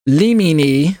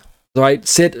limini, right?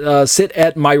 Sit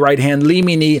at my right hand.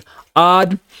 Limini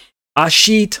ad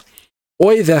ashit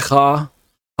Oivecha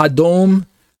Hadom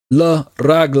L'Raglecha.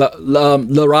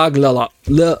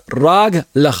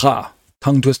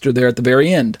 Tongue twister there at the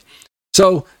very end.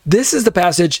 So this is the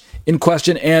passage in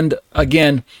question, and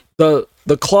again, the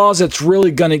clause that's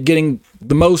really getting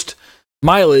the most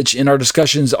mileage in our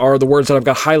discussions are the words that I've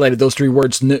got highlighted, those three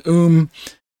words, Ne'um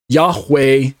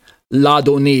Yahweh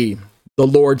Ladoni, the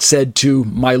Lord said to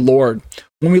my Lord.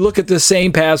 When we look at the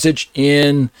same passage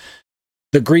in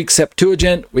the Greek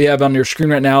Septuagint, we have on your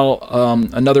screen right now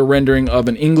another rendering of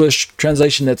an English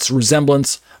translation that's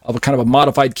resemblance of a kind of a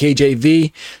modified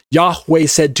KJV. Yahweh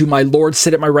said to my Lord,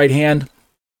 sit at my right hand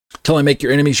till I make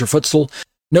your enemies your footstool.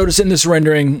 Notice in this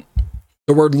rendering,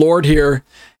 the word Lord here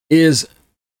is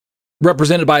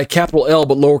represented by a capital L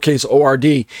but lowercase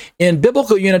o-r-d. In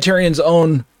Biblical Unitarian's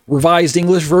own Revised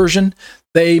English version,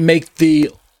 they make the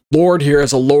Lord here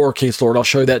as a lowercase Lord. I'll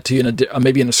show you that to you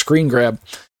maybe in a screen grab.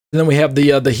 And then we have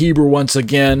the Hebrew once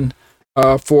again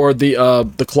for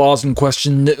the clause in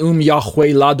question, Ne'um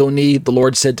Yahweh Ladoni, the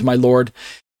Lord said to my Lord.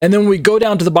 And then we go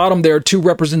down to the bottom there, two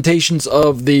representations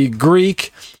of the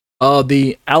Greek,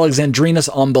 the Alexandrinus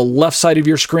on the left side of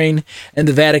your screen, and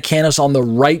the Vaticanus on the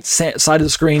right side of the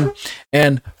screen.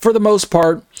 And for the most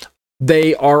part,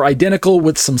 they are identical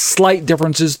with some slight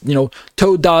differences. You know,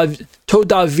 To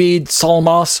David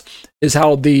Salmos is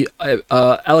how the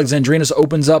Alexandrinus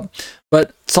opens up,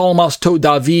 but Salmos To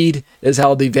David is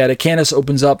how the Vaticanus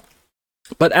opens up.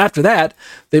 But after that,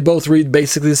 they both read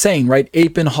basically the same, right?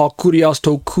 Apen ha kurios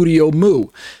to kurio mu.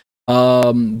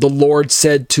 The Lord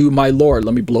said to my Lord.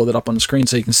 Let me blow that up on the screen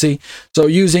so you can see. So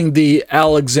using the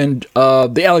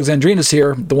Alexandrinus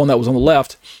here, the one that was on the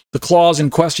left, the clause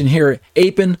in question here,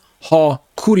 Apen ha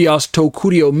kurios to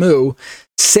kurio mu,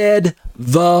 said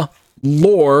the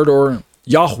Lord, or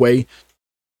Yahweh,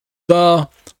 the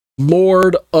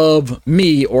Lord of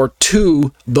me, or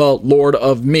to the Lord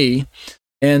of me.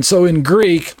 And so in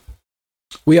Greek,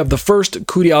 we have the first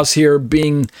kurios here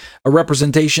being a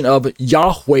representation of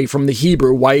Yahweh from the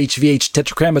Hebrew, YHVH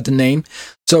tetragrammaton name.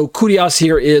 So kurios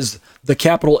here is the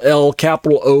capital L,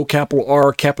 capital O, capital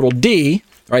R, capital D,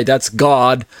 right? That's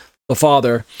God, the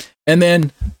Father. And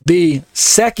then the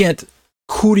second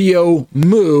kurio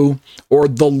mu, or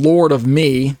the Lord of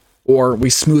me, or we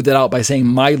smooth it out by saying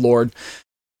my Lord.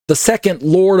 The second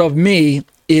Lord of me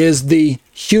is the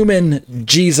human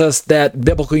Jesus that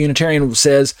Biblical Unitarian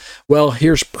says, well,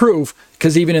 here's proof,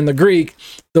 because even in the Greek,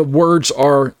 the words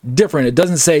are different. It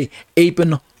doesn't say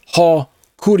apen ha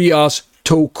kurios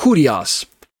to kurios,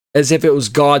 as if it was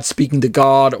God speaking to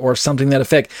God or something to that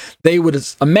effect. They would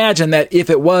imagine that if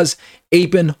it was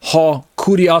apen ha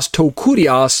kurios to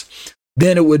kurios,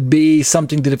 then it would be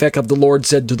something to the effect of the Lord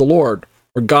said to the Lord,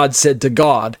 or God said to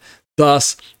God.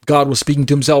 Thus, God was speaking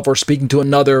to himself or speaking to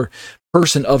another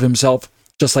person of himself,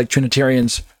 just like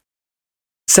Trinitarians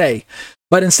say.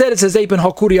 But instead it says Apen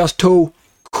ha kurios to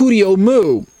kurio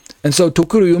mu. And so to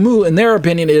kurio mu, in their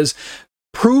opinion, is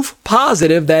proof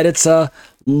positive that it's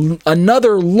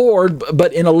another Lord,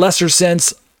 but in a lesser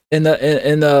sense, in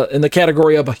the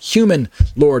category of a human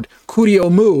Lord.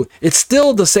 Kurio mu. It's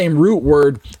still the same root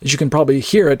word, as you can probably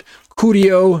hear it.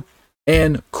 Kurio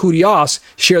and kurios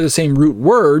share the same root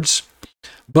words,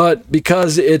 but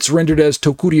because it's rendered as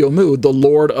to kurio mu, the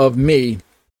Lord of me,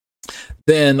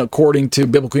 then according to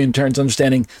Biblical Unitarian's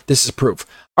understanding, this is proof.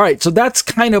 All right, so that's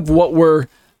kind of what we're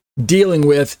dealing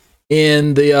with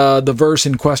in the verse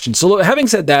in question. So having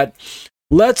said that,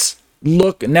 let's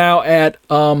look now at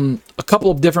a couple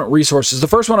of different resources. The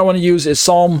first one I want to use is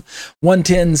Psalm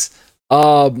 110's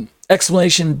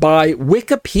explanation by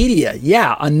Wikipedia.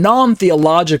 Yeah, a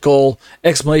non-theological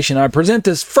explanation. I present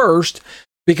this first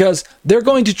because they're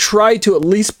going to try to at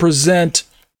least present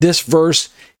this verse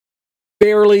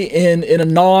fairly in a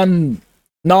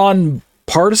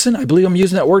non-partisan, I believe I'm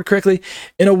using that word correctly,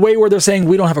 in a way where they're saying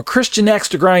we don't have a Christian axe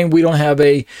to grind, we don't have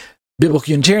a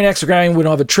Biblical Unitarian axe to grind, we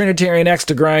don't have a Trinitarian axe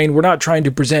to grind. We're not trying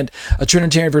to present a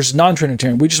Trinitarian versus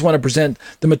non-Trinitarian. We just want to present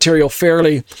the material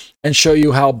fairly and show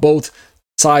you how both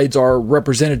sides are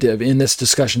representative in this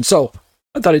discussion. So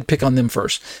I thought I'd pick on them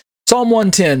first. Psalm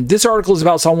 110. This article is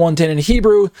about Psalm 110 in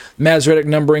Hebrew, Masoretic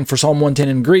numbering for Psalm 110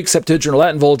 in Greek, Septuagint or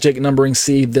Latin Vulgate numbering.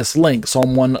 See this link,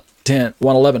 Psalm 110,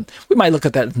 111. We might look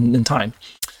at that in time.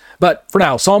 But for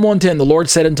now, Psalm 110, the Lord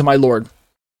said unto my Lord.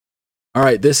 All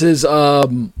right, this is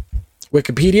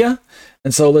Wikipedia,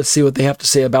 and so let's see what they have to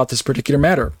say about this particular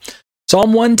matter.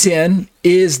 Psalm 110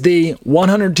 is the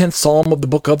 110th Psalm of the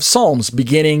book of Psalms,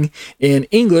 beginning in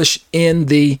English in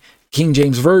the King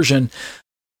James Version.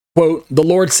 Quote, the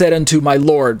Lord said unto my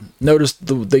Lord. Notice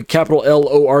the capital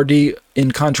L-O-R-D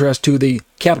in contrast to the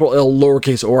capital L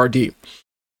lowercase o-r-d.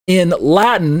 In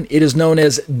Latin, it is known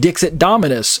as Dixit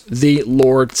Dominus, the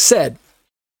Lord said.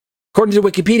 According to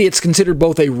Wikipedia, it's considered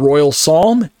both a royal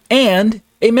psalm and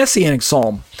a messianic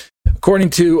psalm.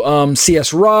 According to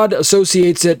C.S. Rodd,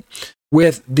 associates it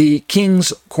with the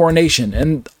king's coronation.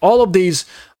 And all of these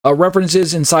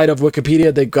references inside of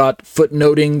Wikipedia, they've got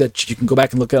footnoting that you can go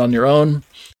back and look at on your own.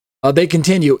 They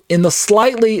continue, in the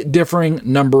slightly differing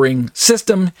numbering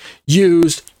system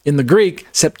used in the Greek,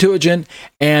 Septuagint,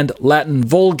 and Latin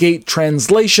Vulgate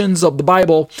translations of the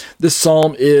Bible, this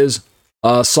psalm is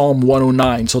Psalm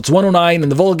 109. So it's 109 in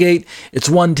the Vulgate, it's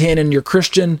 110 in your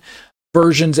Christian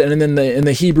versions, and then in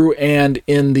the Hebrew and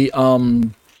in the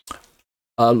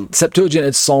Septuagint,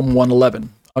 it's Psalm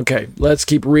 111. Okay, let's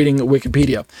keep reading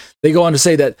Wikipedia. They go on to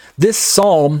say that this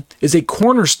psalm is a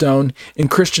cornerstone in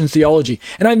Christian theology.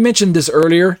 And I mentioned this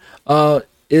earlier,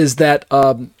 is that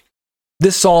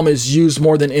this psalm is used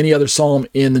more than any other psalm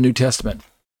in the New Testament.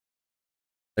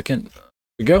 Here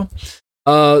we go.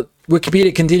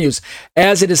 Wikipedia continues,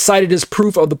 as it is cited as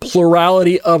proof of the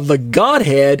plurality of the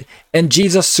Godhead and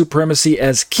Jesus' supremacy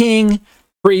as king,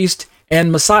 priest, and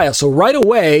Messiah. So right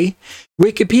away,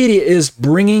 Wikipedia is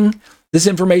bringing this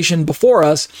information before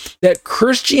us that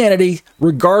Christianity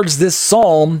regards this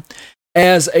psalm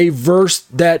as a verse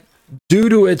that, due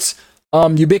to its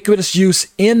ubiquitous use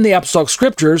in the apostolic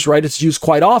scriptures, right? It's used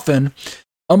quite often.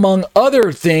 Among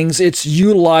other things, it's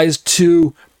utilized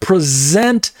to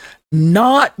present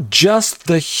not just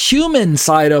the human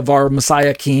side of our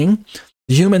Messiah King,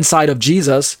 the human side of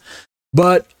Jesus,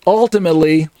 but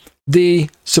ultimately the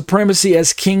supremacy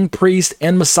as king, priest,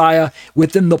 and Messiah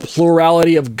within the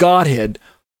plurality of Godhead,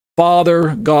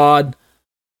 Father, God,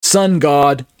 Son,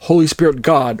 God, Holy Spirit,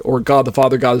 God, or God the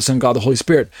Father, God the Son, God the Holy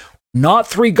Spirit. Not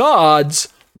three gods,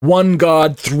 one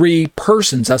God, three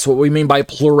persons. That's what we mean by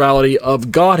plurality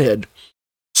of Godhead.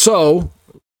 So,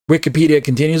 Wikipedia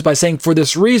continues by saying, for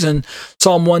this reason,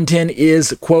 Psalm 110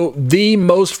 is, quote, the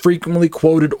most frequently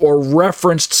quoted or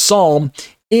referenced psalm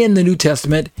in the New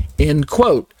Testament, end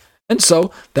quote. And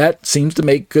so that seems to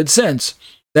make good sense,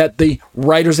 that the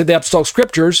writers of the apostolic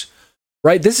scriptures,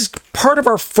 right, this is part of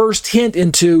our first hint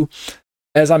into,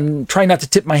 as I'm trying not to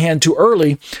tip my hand too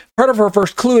early, part of our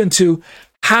first clue into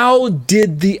how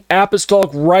did the apostolic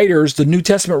writers, the New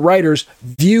Testament writers,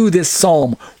 view this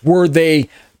psalm? Were they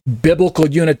biblical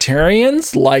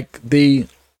Unitarians, like the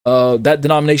that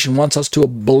denomination wants us to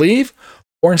believe?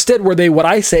 Or instead, were they what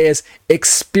I say is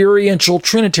experiential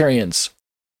Trinitarians?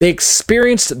 They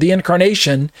experienced the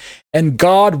incarnation and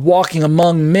God walking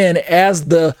among men as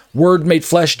the Word made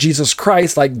flesh, Jesus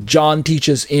Christ, like John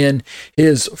teaches in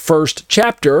his first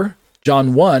chapter,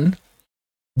 John 1.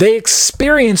 They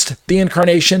experienced the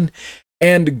incarnation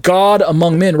and God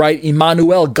among men, right?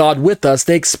 Emmanuel, God with us.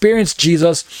 They experienced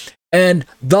Jesus, and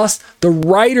thus the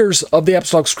writers of the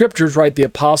apostolic scriptures, right, the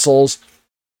apostles,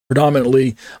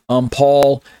 predominantly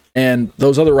Paul and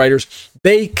those other writers,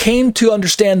 they came to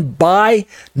understand by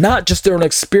not just their own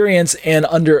experience and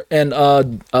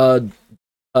dialogue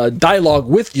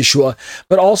with Yeshua,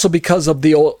 but also because of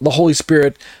the Holy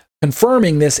Spirit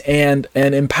confirming this and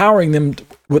empowering them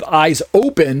with eyes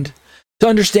opened to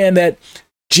understand that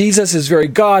Jesus is very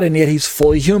God, and yet he's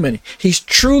fully human. He's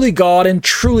truly God and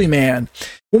truly man.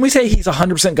 When we say he's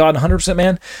 100% God and 100%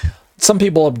 man, some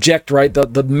people object, right?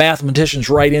 The mathematicians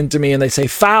write into me and they say,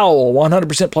 foul,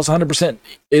 100% plus 100%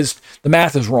 is, the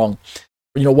math is wrong.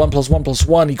 1 plus 1 plus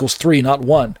 1 equals 3, not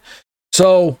 1.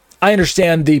 So I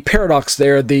understand the paradox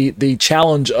there, the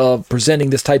challenge of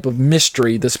presenting this type of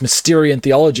mystery, this Mysterian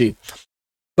theology.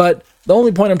 But the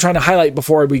only point I'm trying to highlight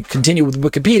before we continue with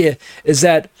Wikipedia is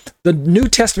that the New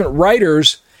Testament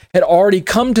writers had already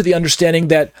come to the understanding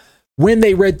that when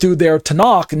they read through their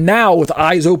Tanakh, now with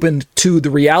eyes opened to the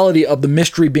reality of the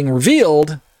mystery being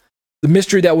revealed, the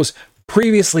mystery that was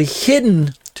previously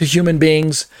hidden to human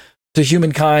beings, to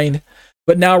humankind,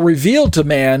 but now revealed to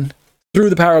man through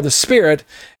the power of the Spirit.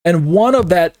 And one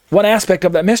aspect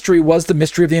of that mystery was the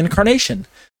mystery of the incarnation,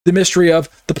 the mystery of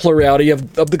the plurality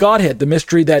of the Godhead, the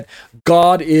mystery that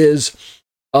God is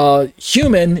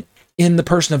human in the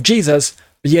person of Jesus,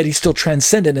 but yet he's still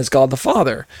transcendent as God the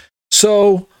Father.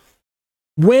 So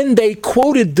when they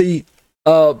quoted the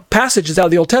passages out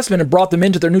of the Old Testament and brought them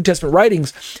into their New Testament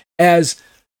writings as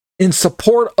in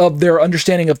support of their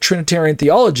understanding of Trinitarian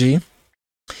theology,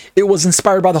 it was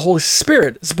inspired by the Holy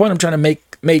Spirit. It's the point I'm trying to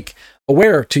make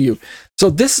aware to you. So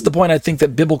this is the point I think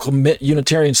that biblical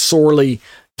Unitarians sorely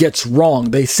gets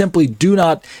wrong. They simply do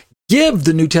not give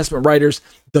the New Testament writers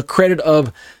the credit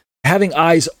of having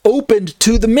eyes opened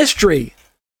to the mystery.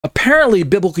 Apparently,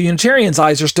 biblical Unitarians'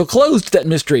 eyes are still closed to that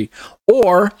mystery,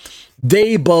 or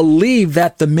they believe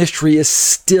that the mystery is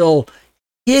still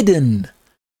hidden.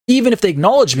 Even if they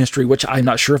acknowledge mystery, which I'm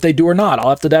not sure if they do or not. I'll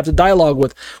have to dialogue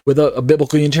with a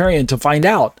biblical Unitarian to find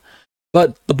out.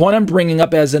 But the point I'm bringing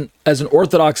up as an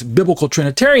Orthodox biblical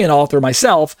Trinitarian author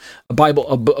myself, a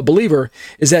believer,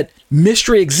 is that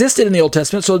mystery existed in the Old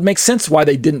Testament, so it makes sense why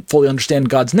they didn't fully understand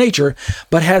God's nature,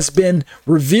 but has been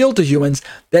revealed to humans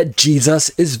that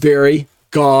Jesus is very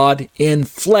God in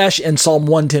flesh in Psalm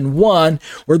 110:1,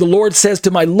 where the Lord says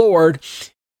to my Lord,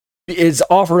 is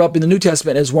offered up in the New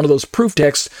Testament as one of those proof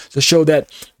texts to show that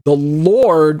the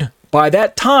Lord, by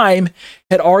that time,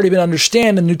 had already been understood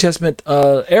in the New Testament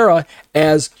era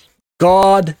as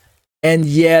God and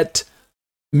yet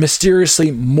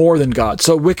mysteriously more than God.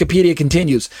 So Wikipedia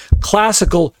continues.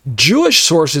 Classical Jewish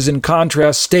sources, in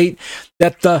contrast, state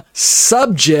that the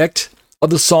subject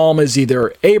of the psalm is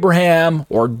either Abraham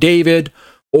or David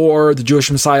or the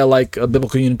Jewish Messiah, like a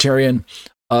biblical Unitarian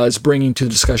is bringing to the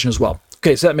discussion as well.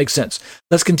 Okay, so that makes sense.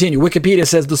 Let's continue. Wikipedia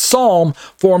says the psalm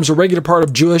forms a regular part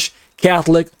of Jewish,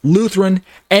 Catholic, Lutheran,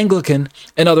 Anglican,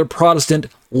 and other Protestant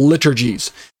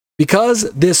liturgies. Because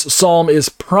this psalm is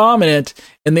prominent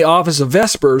in the office of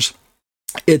Vespers,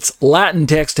 its Latin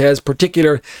text has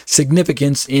particular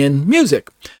significance in music.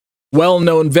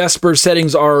 Well-known Vespers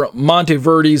settings are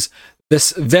Monteverdi's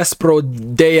Vespro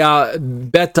dea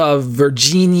Beta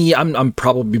Vergini. I'm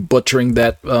probably butchering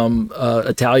that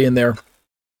Italian there,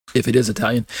 if it is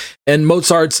Italian, and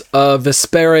Mozart's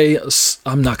Vespere.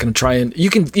 I'm not going to try and you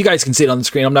guys can see it on the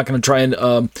screen. I'm not going to try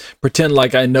and pretend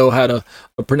like I know how to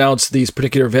pronounce these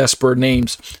particular Vesper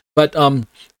names, but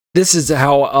this is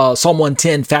how Psalm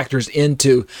 110 factors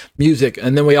into music.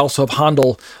 And then we also have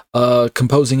Handel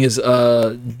composing his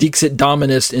Dixit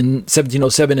Dominus in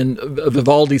 1707, and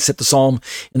Vivaldi set the psalm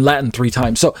in Latin 3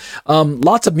 times. So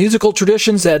lots of musical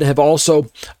traditions that have also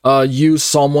used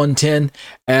Psalm 110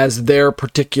 as their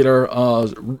particular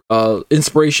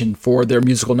inspiration for their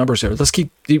musical numbers here. Let's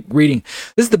keep reading.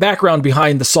 This is the background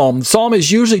behind the psalm. The psalm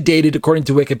is usually dated, according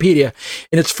to Wikipedia,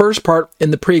 in its first part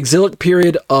in the pre-exilic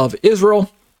period of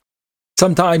Israel,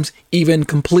 sometimes even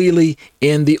completely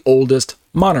in the oldest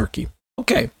monarchy.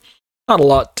 Okay, not a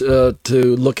lot to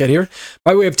look at here.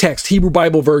 By way of text, Hebrew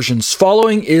Bible versions.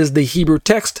 Following is the Hebrew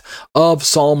text of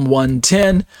Psalm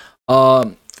 110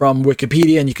 from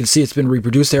Wikipedia, and you can see it's been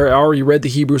reproduced there. I already read the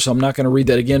Hebrew, so I'm not going to read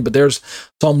that again, but there's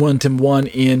Psalm 110:1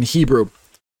 in Hebrew.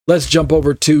 Let's jump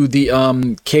over to the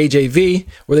KJV,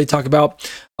 where they talk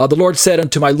about, the Lord said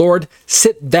unto my Lord,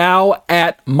 sit thou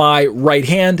at my right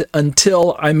hand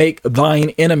until I make thine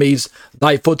enemies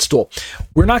thy footstool.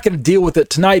 We're not going to deal with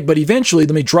it tonight, but eventually,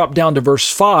 let me drop down to verse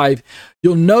 5.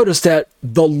 You'll notice that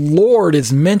the Lord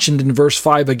is mentioned in verse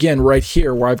 5 again, right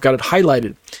here, where I've got it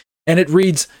highlighted. And it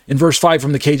reads in verse 5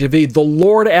 from the KJV, the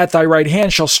Lord at thy right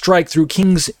hand shall strike through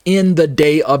kings in the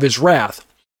day of his wrath.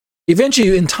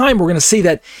 Eventually, in time, we're going to see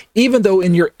that even though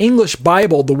in your English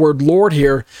Bible, the word Lord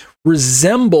here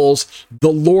resembles the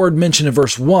Lord mentioned in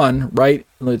verse 1, right?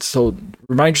 So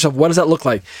remind yourself, what does that look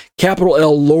like? Capital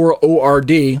L, lower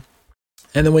O-R-D.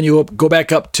 And then when you go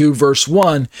back up to verse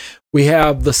 1, we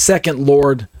have the second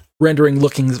Lord rendering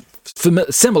looking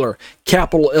similar.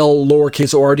 Capital L,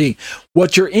 lowercase o-r-d.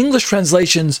 What your English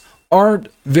translations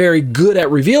aren't very good at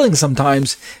revealing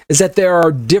sometimes is that there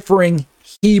are differing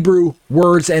Hebrew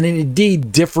words and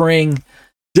indeed different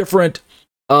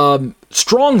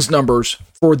Strong's numbers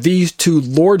for these two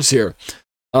lords here.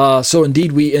 So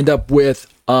indeed we end up with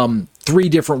 3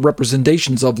 different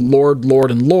representations of Lord, Lord,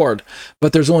 and Lord,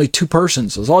 but there's only 2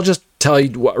 persons. So I'll just tell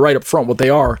you right up front what they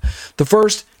are. The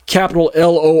first, capital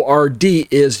L-O-R-D,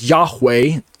 is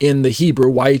Yahweh in the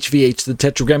Hebrew, YHVH, the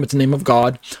tetragrammaton name of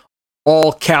God,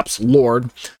 all caps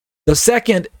Lord. The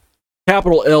second,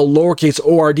 capital L, lowercase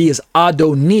o-r-d, is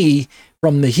Adoni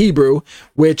from the Hebrew,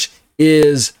 which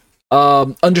is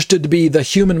understood to be the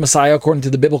human Messiah according to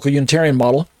the biblical Unitarian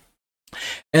model.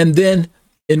 And then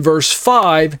in verse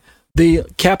 5, the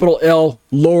capital L,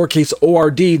 lowercase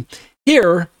o-r-d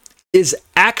here is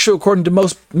actually, according to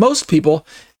most people,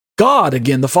 God,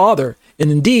 again, the Father.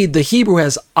 And indeed, the Hebrew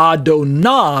has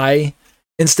Adonai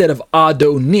instead of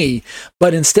Adoni.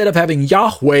 But instead of having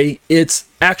Yahweh, it's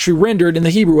actually rendered in the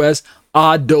Hebrew as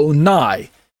Adonai,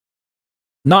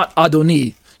 not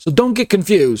Adoni. So don't get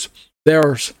confused.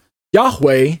 There's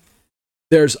Yahweh,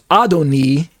 there's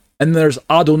Adoni, and there's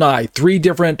Adonai. 3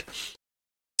 different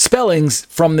spellings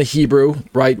from the Hebrew,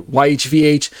 right?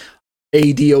 YHVH,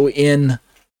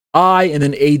 A-D-O-N-I, and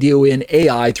then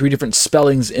A-D-O-N-A-I. 3 different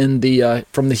spellings in the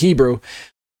from the Hebrew.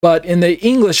 But in the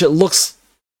English, it looks,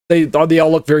 they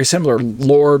all look very similar.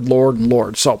 Lord, Lord, and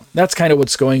Lord. So that's kind of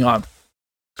what's going on.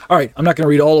 All right, I'm not going to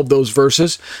read all of those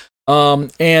verses.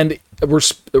 And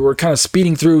we're kind of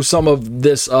speeding through some of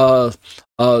this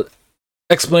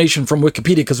explanation from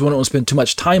Wikipedia because we don't want to spend too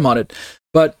much time on it.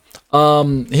 But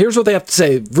here's what they have to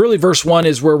say. Really, verse 1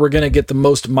 is where we're going to get the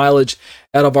most mileage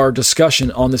out of our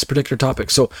discussion on this particular topic.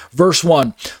 So, verse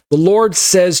 1, the Lord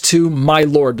says to my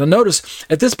Lord. Now, notice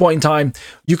at this point in time,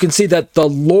 you can see that the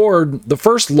Lord, the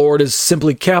first Lord, is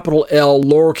simply capital L,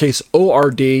 lowercase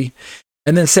O-R-D,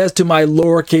 and then says to my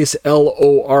lowercase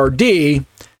L-O-R-D,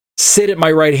 sit at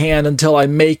my right hand until I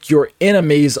make your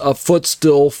enemies a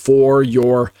footstool for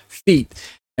your feet.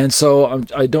 And so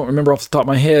I don't remember off the top of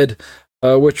my head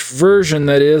which version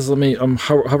that is. I'm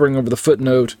hovering over the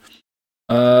footnote.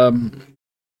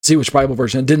 See which Bible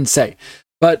version. It didn't say.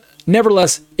 But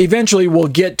nevertheless, eventually we'll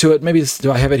get to it. Maybe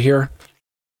do I have it here?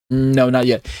 No, not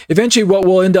yet. Eventually what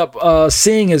we'll end up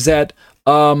seeing is that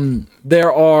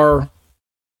there are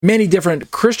many different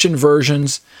Christian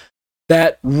versions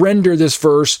that render this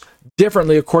verse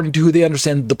differently according to who they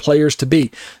understand the players to be.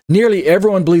 Nearly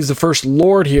everyone believes the first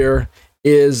Lord here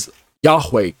is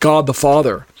Yahweh, God the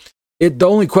Father. The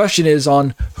only question is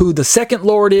on who the second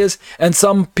Lord is, and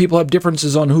some people have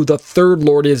differences on who the third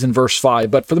Lord is in verse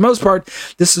 5. But for the most part,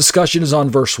 this discussion is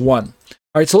on verse 1. All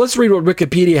right, so let's read what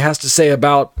Wikipedia has to say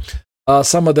about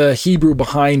some of the Hebrew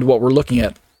behind what we're looking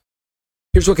at.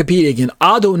 Here's Wikipedia again.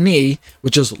 Adoni,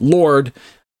 which is Lord,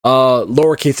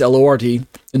 lowercase L-O-R-D,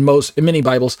 in many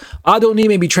Bibles. Adoni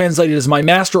may be translated as my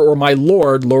master or my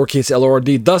Lord, lowercase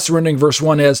L-O-R-D, thus rendering verse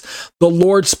 1 as the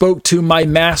Lord spoke to my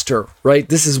master, right?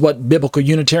 This is what biblical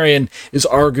Unitarian is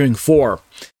arguing for.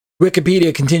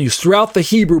 Wikipedia continues, throughout the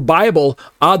Hebrew Bible,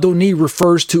 Adoni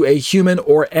refers to a human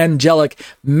or angelic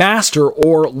master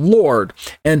or Lord.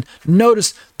 And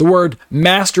notice the word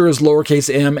master is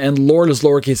lowercase m and Lord is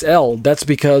lowercase l. That's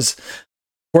because,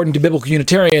 according to biblical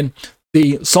Unitarian,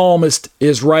 the psalmist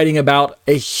is writing about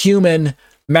a human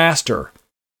master.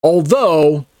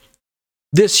 Although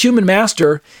this human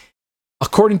master,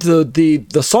 according to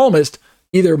the psalmist,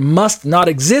 either must not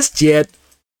exist yet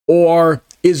or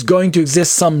is going to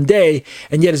exist someday,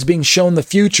 and yet is being shown the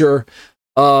future,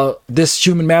 this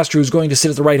human master who's going to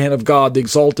sit at the right hand of God, the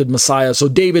exalted Messiah. So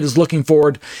David is looking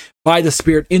forward by the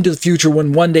Spirit into the future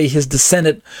when one day his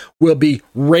descendant will be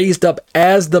raised up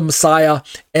as the Messiah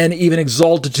and even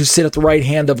exalted to sit at the right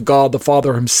hand of God the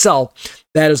Father himself.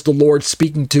 That is the Lord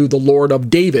speaking to the Lord of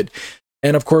David.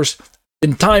 And of course,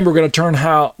 in time we're going to turn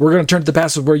to the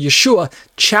passage where Yeshua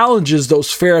challenges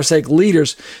those Pharisaic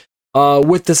leaders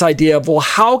with this idea of, well,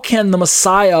 how can the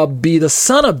Messiah be the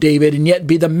son of David and yet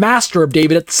be the master of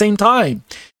David at the same time?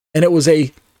 And it was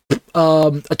a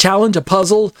challenge, a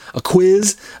puzzle, a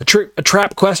quiz, a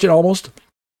trap question almost,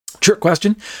 trick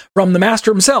question from the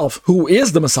master himself, who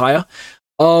is the Messiah,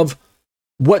 of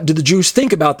what do the Jews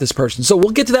think about this person? So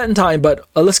we'll get to that in time, but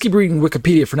let's keep reading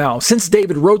Wikipedia for now. Since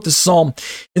David wrote this psalm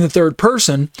in the third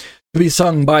person to be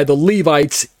sung by the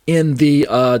Levites in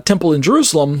the temple in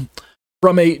Jerusalem,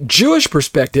 from a Jewish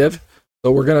perspective,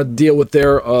 so we're going to deal with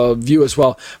their view as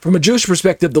well. From a Jewish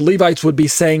perspective, the Levites would be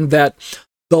saying that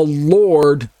the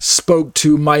Lord spoke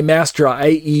to my master,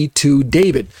 i.e. to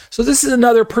David. So this is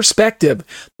another perspective.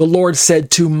 The Lord said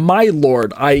to my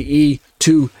Lord, i.e.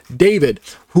 to David,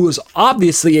 who is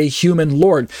obviously a human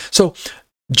Lord. So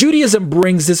Judaism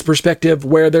brings this perspective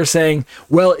where they're saying,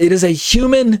 well, it is a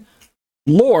human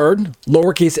Lord,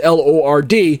 lowercase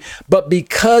L-O-R-D, but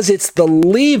because it's the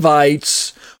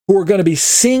Levites who are going to be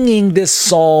singing this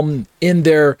psalm in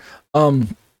their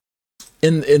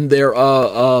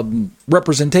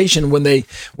representation when they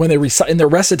recite in their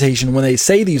recitation when they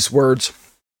say these words,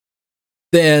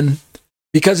 then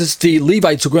because it's the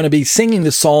Levites who are going to be singing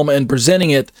the psalm and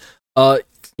presenting it,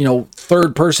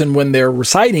 third person when they're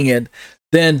reciting it,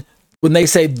 then when they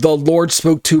say the Lord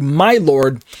spoke to my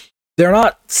Lord, they're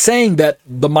not saying that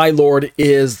the my Lord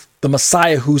is the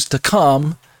Messiah who's to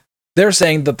come. They're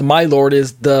saying that the my Lord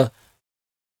is the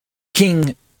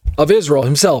King of Israel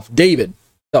himself, David.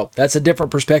 So that's a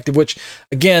different perspective, which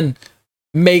again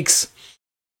makes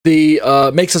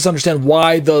us understand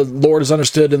why the Lord is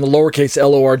understood in the lowercase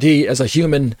L-O-R-D as a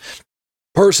human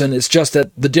person. It's just that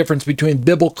the difference between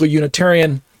biblical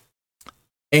Unitarian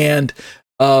and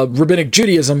rabbinic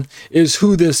Judaism is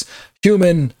who this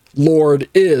human Lord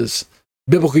is.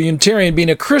 Biblical Unitarian,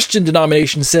 being a Christian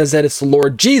denomination, says that it's the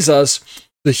Lord Jesus,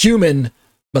 the human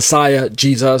Messiah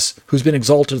Jesus, who's been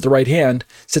exalted at the right hand,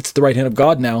 sits at the right hand of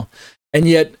God now. And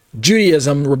yet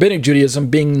Judaism, rabbinic Judaism,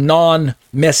 being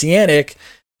non-messianic,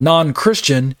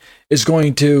 non-Christian, is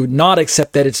going to not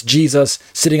accept that it's Jesus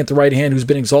sitting at the right hand who's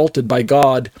been exalted by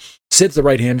God, sits at the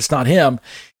right hand. It's not him.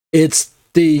 It's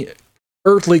the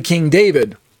earthly King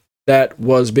David that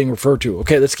was being referred to.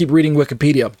 Okay, let's keep reading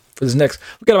Wikipedia for this next.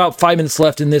 We've got about 5 minutes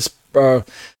left in this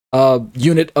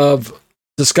unit of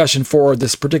discussion for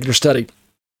this particular study.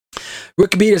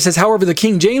 Wikipedia says, however, the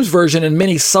King James Version and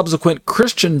many subsequent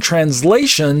Christian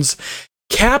translations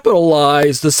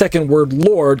capitalize the second word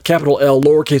Lord, capital L,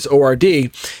 lowercase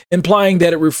o-r-d, implying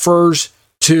that it refers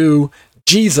to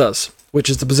Jesus, which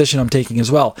is the position I'm taking as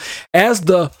well. As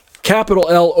the capital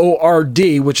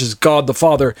L-O-R-D, which is God the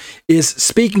Father, is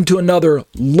speaking to another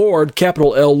Lord,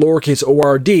 capital L, lowercase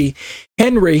o-r-d,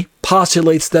 Henry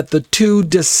postulates that the two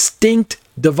distinct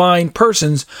divine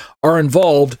persons are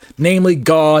involved, namely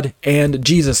God and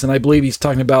Jesus. And I believe he's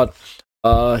talking about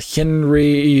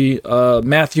Matthew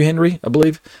Henry, I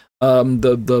believe,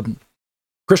 the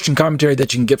Christian commentary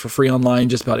that you can get for free online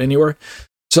just about anywhere.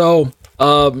 So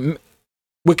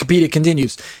Wikipedia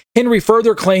continues. Henry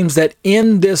further claims that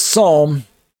in this psalm,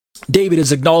 David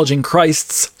is acknowledging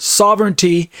Christ's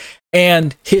sovereignty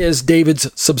and David's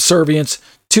subservience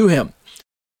to him.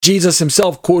 Jesus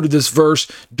himself quoted this verse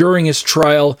during his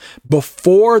trial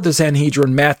before the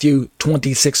Sanhedrin, Matthew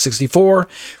 26:64,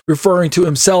 referring to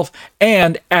himself,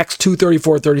 and Acts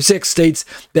 2:34-36 states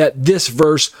that this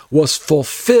verse was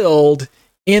fulfilled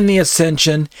in the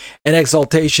ascension and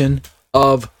exaltation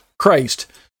of Christ.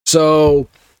 So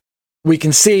we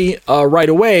can see right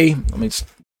away, let me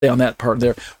stay on that part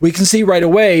there, we can see right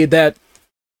away that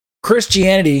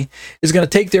Christianity is going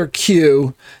to take their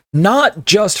cue not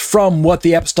just from what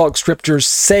the apostolic scriptures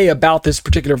say about this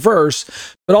particular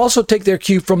verse, but also take their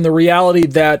cue from the reality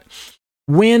that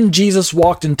when Jesus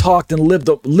walked and talked and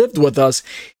lived with us,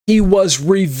 he was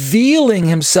revealing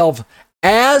himself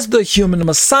as the human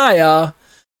Messiah,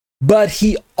 but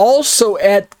he also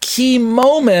at key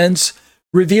moments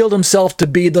revealed himself to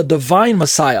be the divine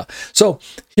Messiah. So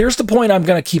here's the point I'm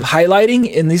going to keep highlighting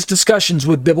in these discussions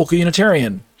with Biblical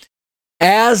Unitarian.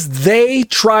 As they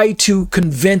try to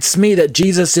convince me that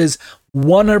Jesus is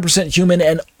 100% human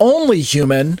and only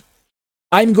human,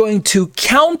 I'm going to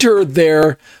counter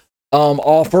their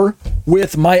offer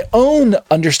with my own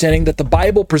understanding that the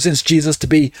Bible presents Jesus to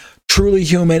be truly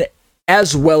human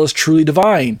as well as truly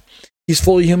divine. He's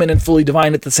fully human and fully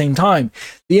divine at the same time.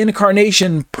 The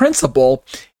incarnation principle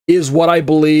is what I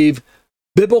believe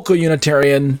Biblical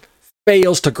Unitarian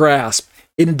fails to grasp.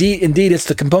 Indeed, it's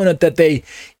the component that they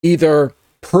either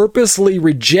purposely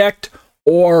reject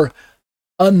or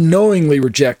unknowingly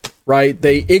reject, right?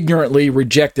 They ignorantly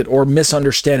reject it or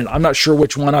misunderstand it. I'm not sure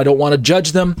which one. I don't want to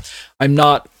judge them. I'm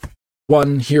not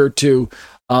one here to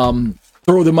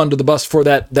throw them under the bus for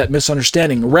that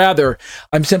misunderstanding. Rather,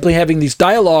 I'm simply having these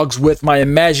dialogues with my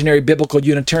imaginary Biblical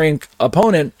Unitarian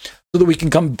opponent so that we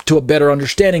can come to a better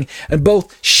understanding and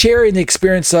both sharing the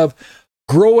experience of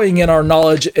growing in our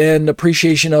knowledge and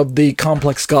appreciation of the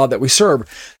complex God that we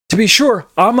serve. To be sure,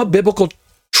 I'm a biblical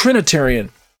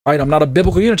Trinitarian, right? I'm not a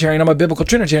biblical Unitarian, I'm a biblical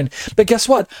Trinitarian. But guess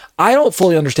what? I don't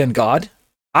fully understand God.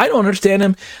 I don't understand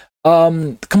him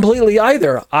completely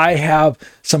either. I have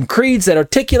some creeds that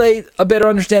articulate a better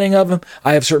understanding of him.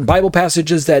 I have certain Bible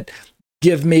passages that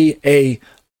give me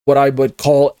what I would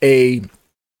call a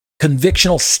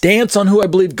convictional stance on who I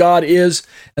believe God is.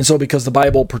 And so because the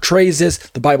Bible portrays this,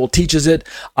 the Bible teaches it,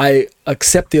 I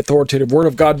accept the authoritative word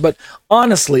of God. But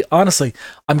honestly,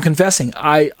 I'm confessing,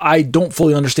 I don't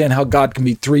fully understand how God can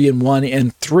be 3 in 1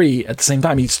 and 3 at the same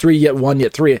time. He's 3 yet 1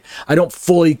 yet 3. I don't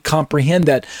fully comprehend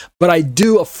that, but I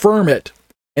do affirm it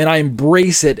and I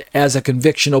embrace it as a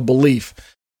convictional belief.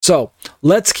 So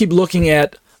let's keep looking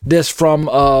at this from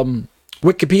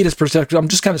Wikipedia's perspective. I'm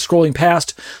just kind of scrolling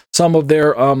past some of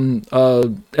their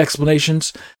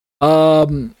explanations.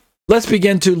 Let's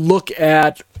begin to look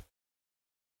at.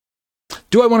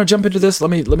 Do I want to jump into this?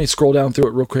 Let me scroll down through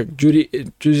it real quick.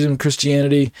 Judaism,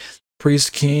 Christianity,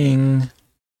 priest, king,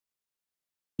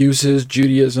 uses,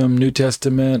 Judaism, New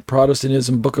Testament,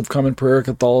 Protestantism, Book of Common Prayer,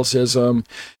 Catholicism,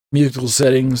 musical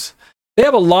settings. They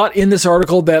have a lot in this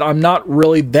article that I'm not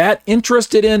really that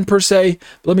interested in per se.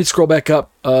 Let me scroll back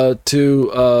up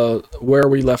to where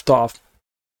we left off.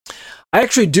 I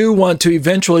actually do want to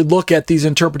eventually look at these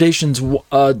interpretations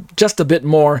just a bit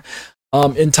more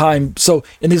in time. So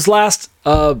in these last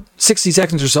 60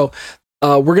 seconds or so,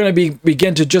 we're going to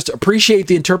begin to just appreciate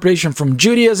the interpretation from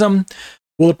Judaism.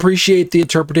 We'll appreciate the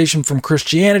interpretation from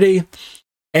Christianity.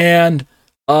 And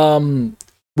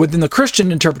within the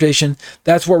Christian interpretation,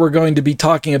 that's where we're going to be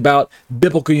talking about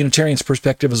Biblical Unitarian's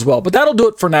perspective as well. But that'll do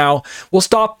it for now. We'll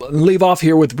stop and leave off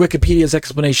here with Wikipedia's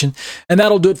explanation, and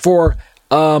that'll do it for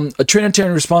a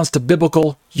Trinitarian response to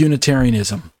Biblical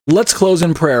Unitarianism. Let's close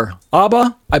in prayer.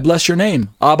 Abba, I bless your name.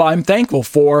 Abba, I'm thankful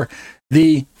for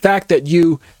the fact that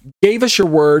you gave us your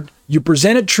word, you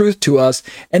presented truth to us,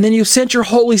 and then you sent your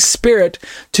Holy Spirit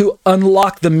to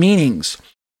unlock the meanings.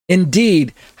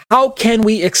 Indeed, how can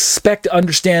we expect to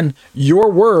understand your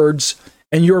words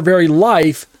and your very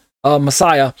life,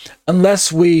 Messiah,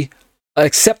 unless we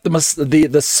accept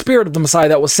the spirit of the Messiah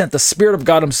that was sent, the Spirit of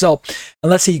God himself,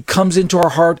 unless he comes into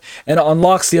our heart and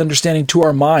unlocks the understanding to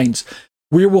our minds?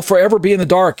 We will forever be in the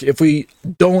dark if we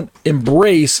don't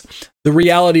embrace the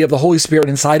reality of the Holy Spirit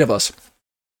inside of us.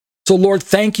 So, Lord,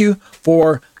 thank you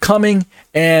for coming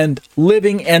and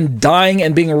living and dying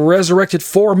and being resurrected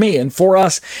for me and for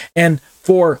us, and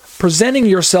for presenting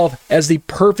yourself as the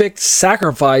perfect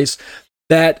sacrifice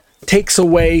that takes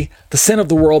away the sin of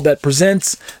the world, that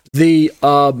presents the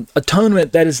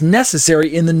atonement that is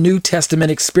necessary in the New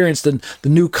Testament experience, the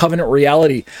new covenant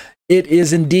reality. It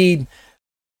is indeed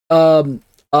paramount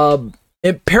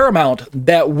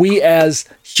that we as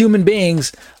human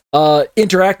beings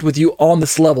interact with you on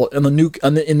this level in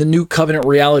the new covenant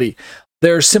reality.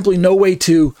 There's simply no way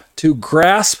to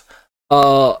grasp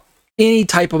any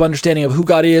type of understanding of who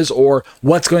God is, or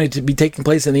what's going to be taking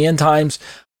place in the end times,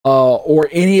 or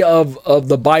any of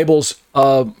the Bible's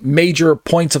major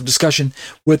points of discussion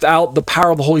without the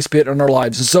power of the Holy Spirit in our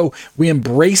lives. And so we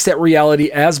embrace that reality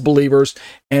as believers,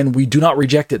 and we do not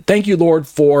reject it. Thank you, Lord,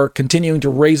 for continuing to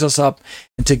raise us up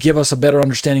and to give us a better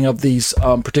understanding of these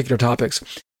particular topics.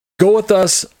 Go with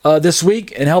us this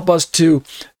week and help us to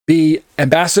be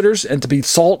ambassadors and to be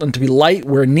salt and to be light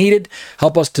where needed.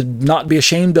 Help us to not be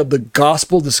ashamed of the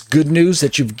gospel, this good news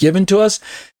that you've given to us.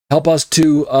 Help us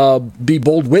to be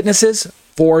bold witnesses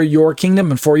for your kingdom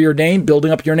and for your name,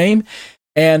 building up your name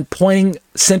and pointing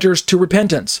sinners to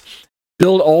repentance.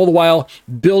 All the while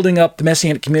building up the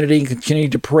Messianic community and continue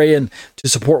to pray and to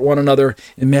support one another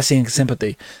in Messianic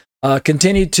sympathy.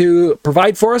 Continue to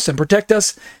provide for us and protect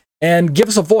us, and give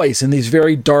us a voice in these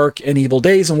very dark and evil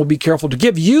days, and we'll be careful to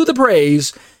give you the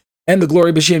praise and the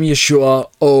glory. B'Shem Yeshua.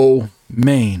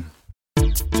 Amen.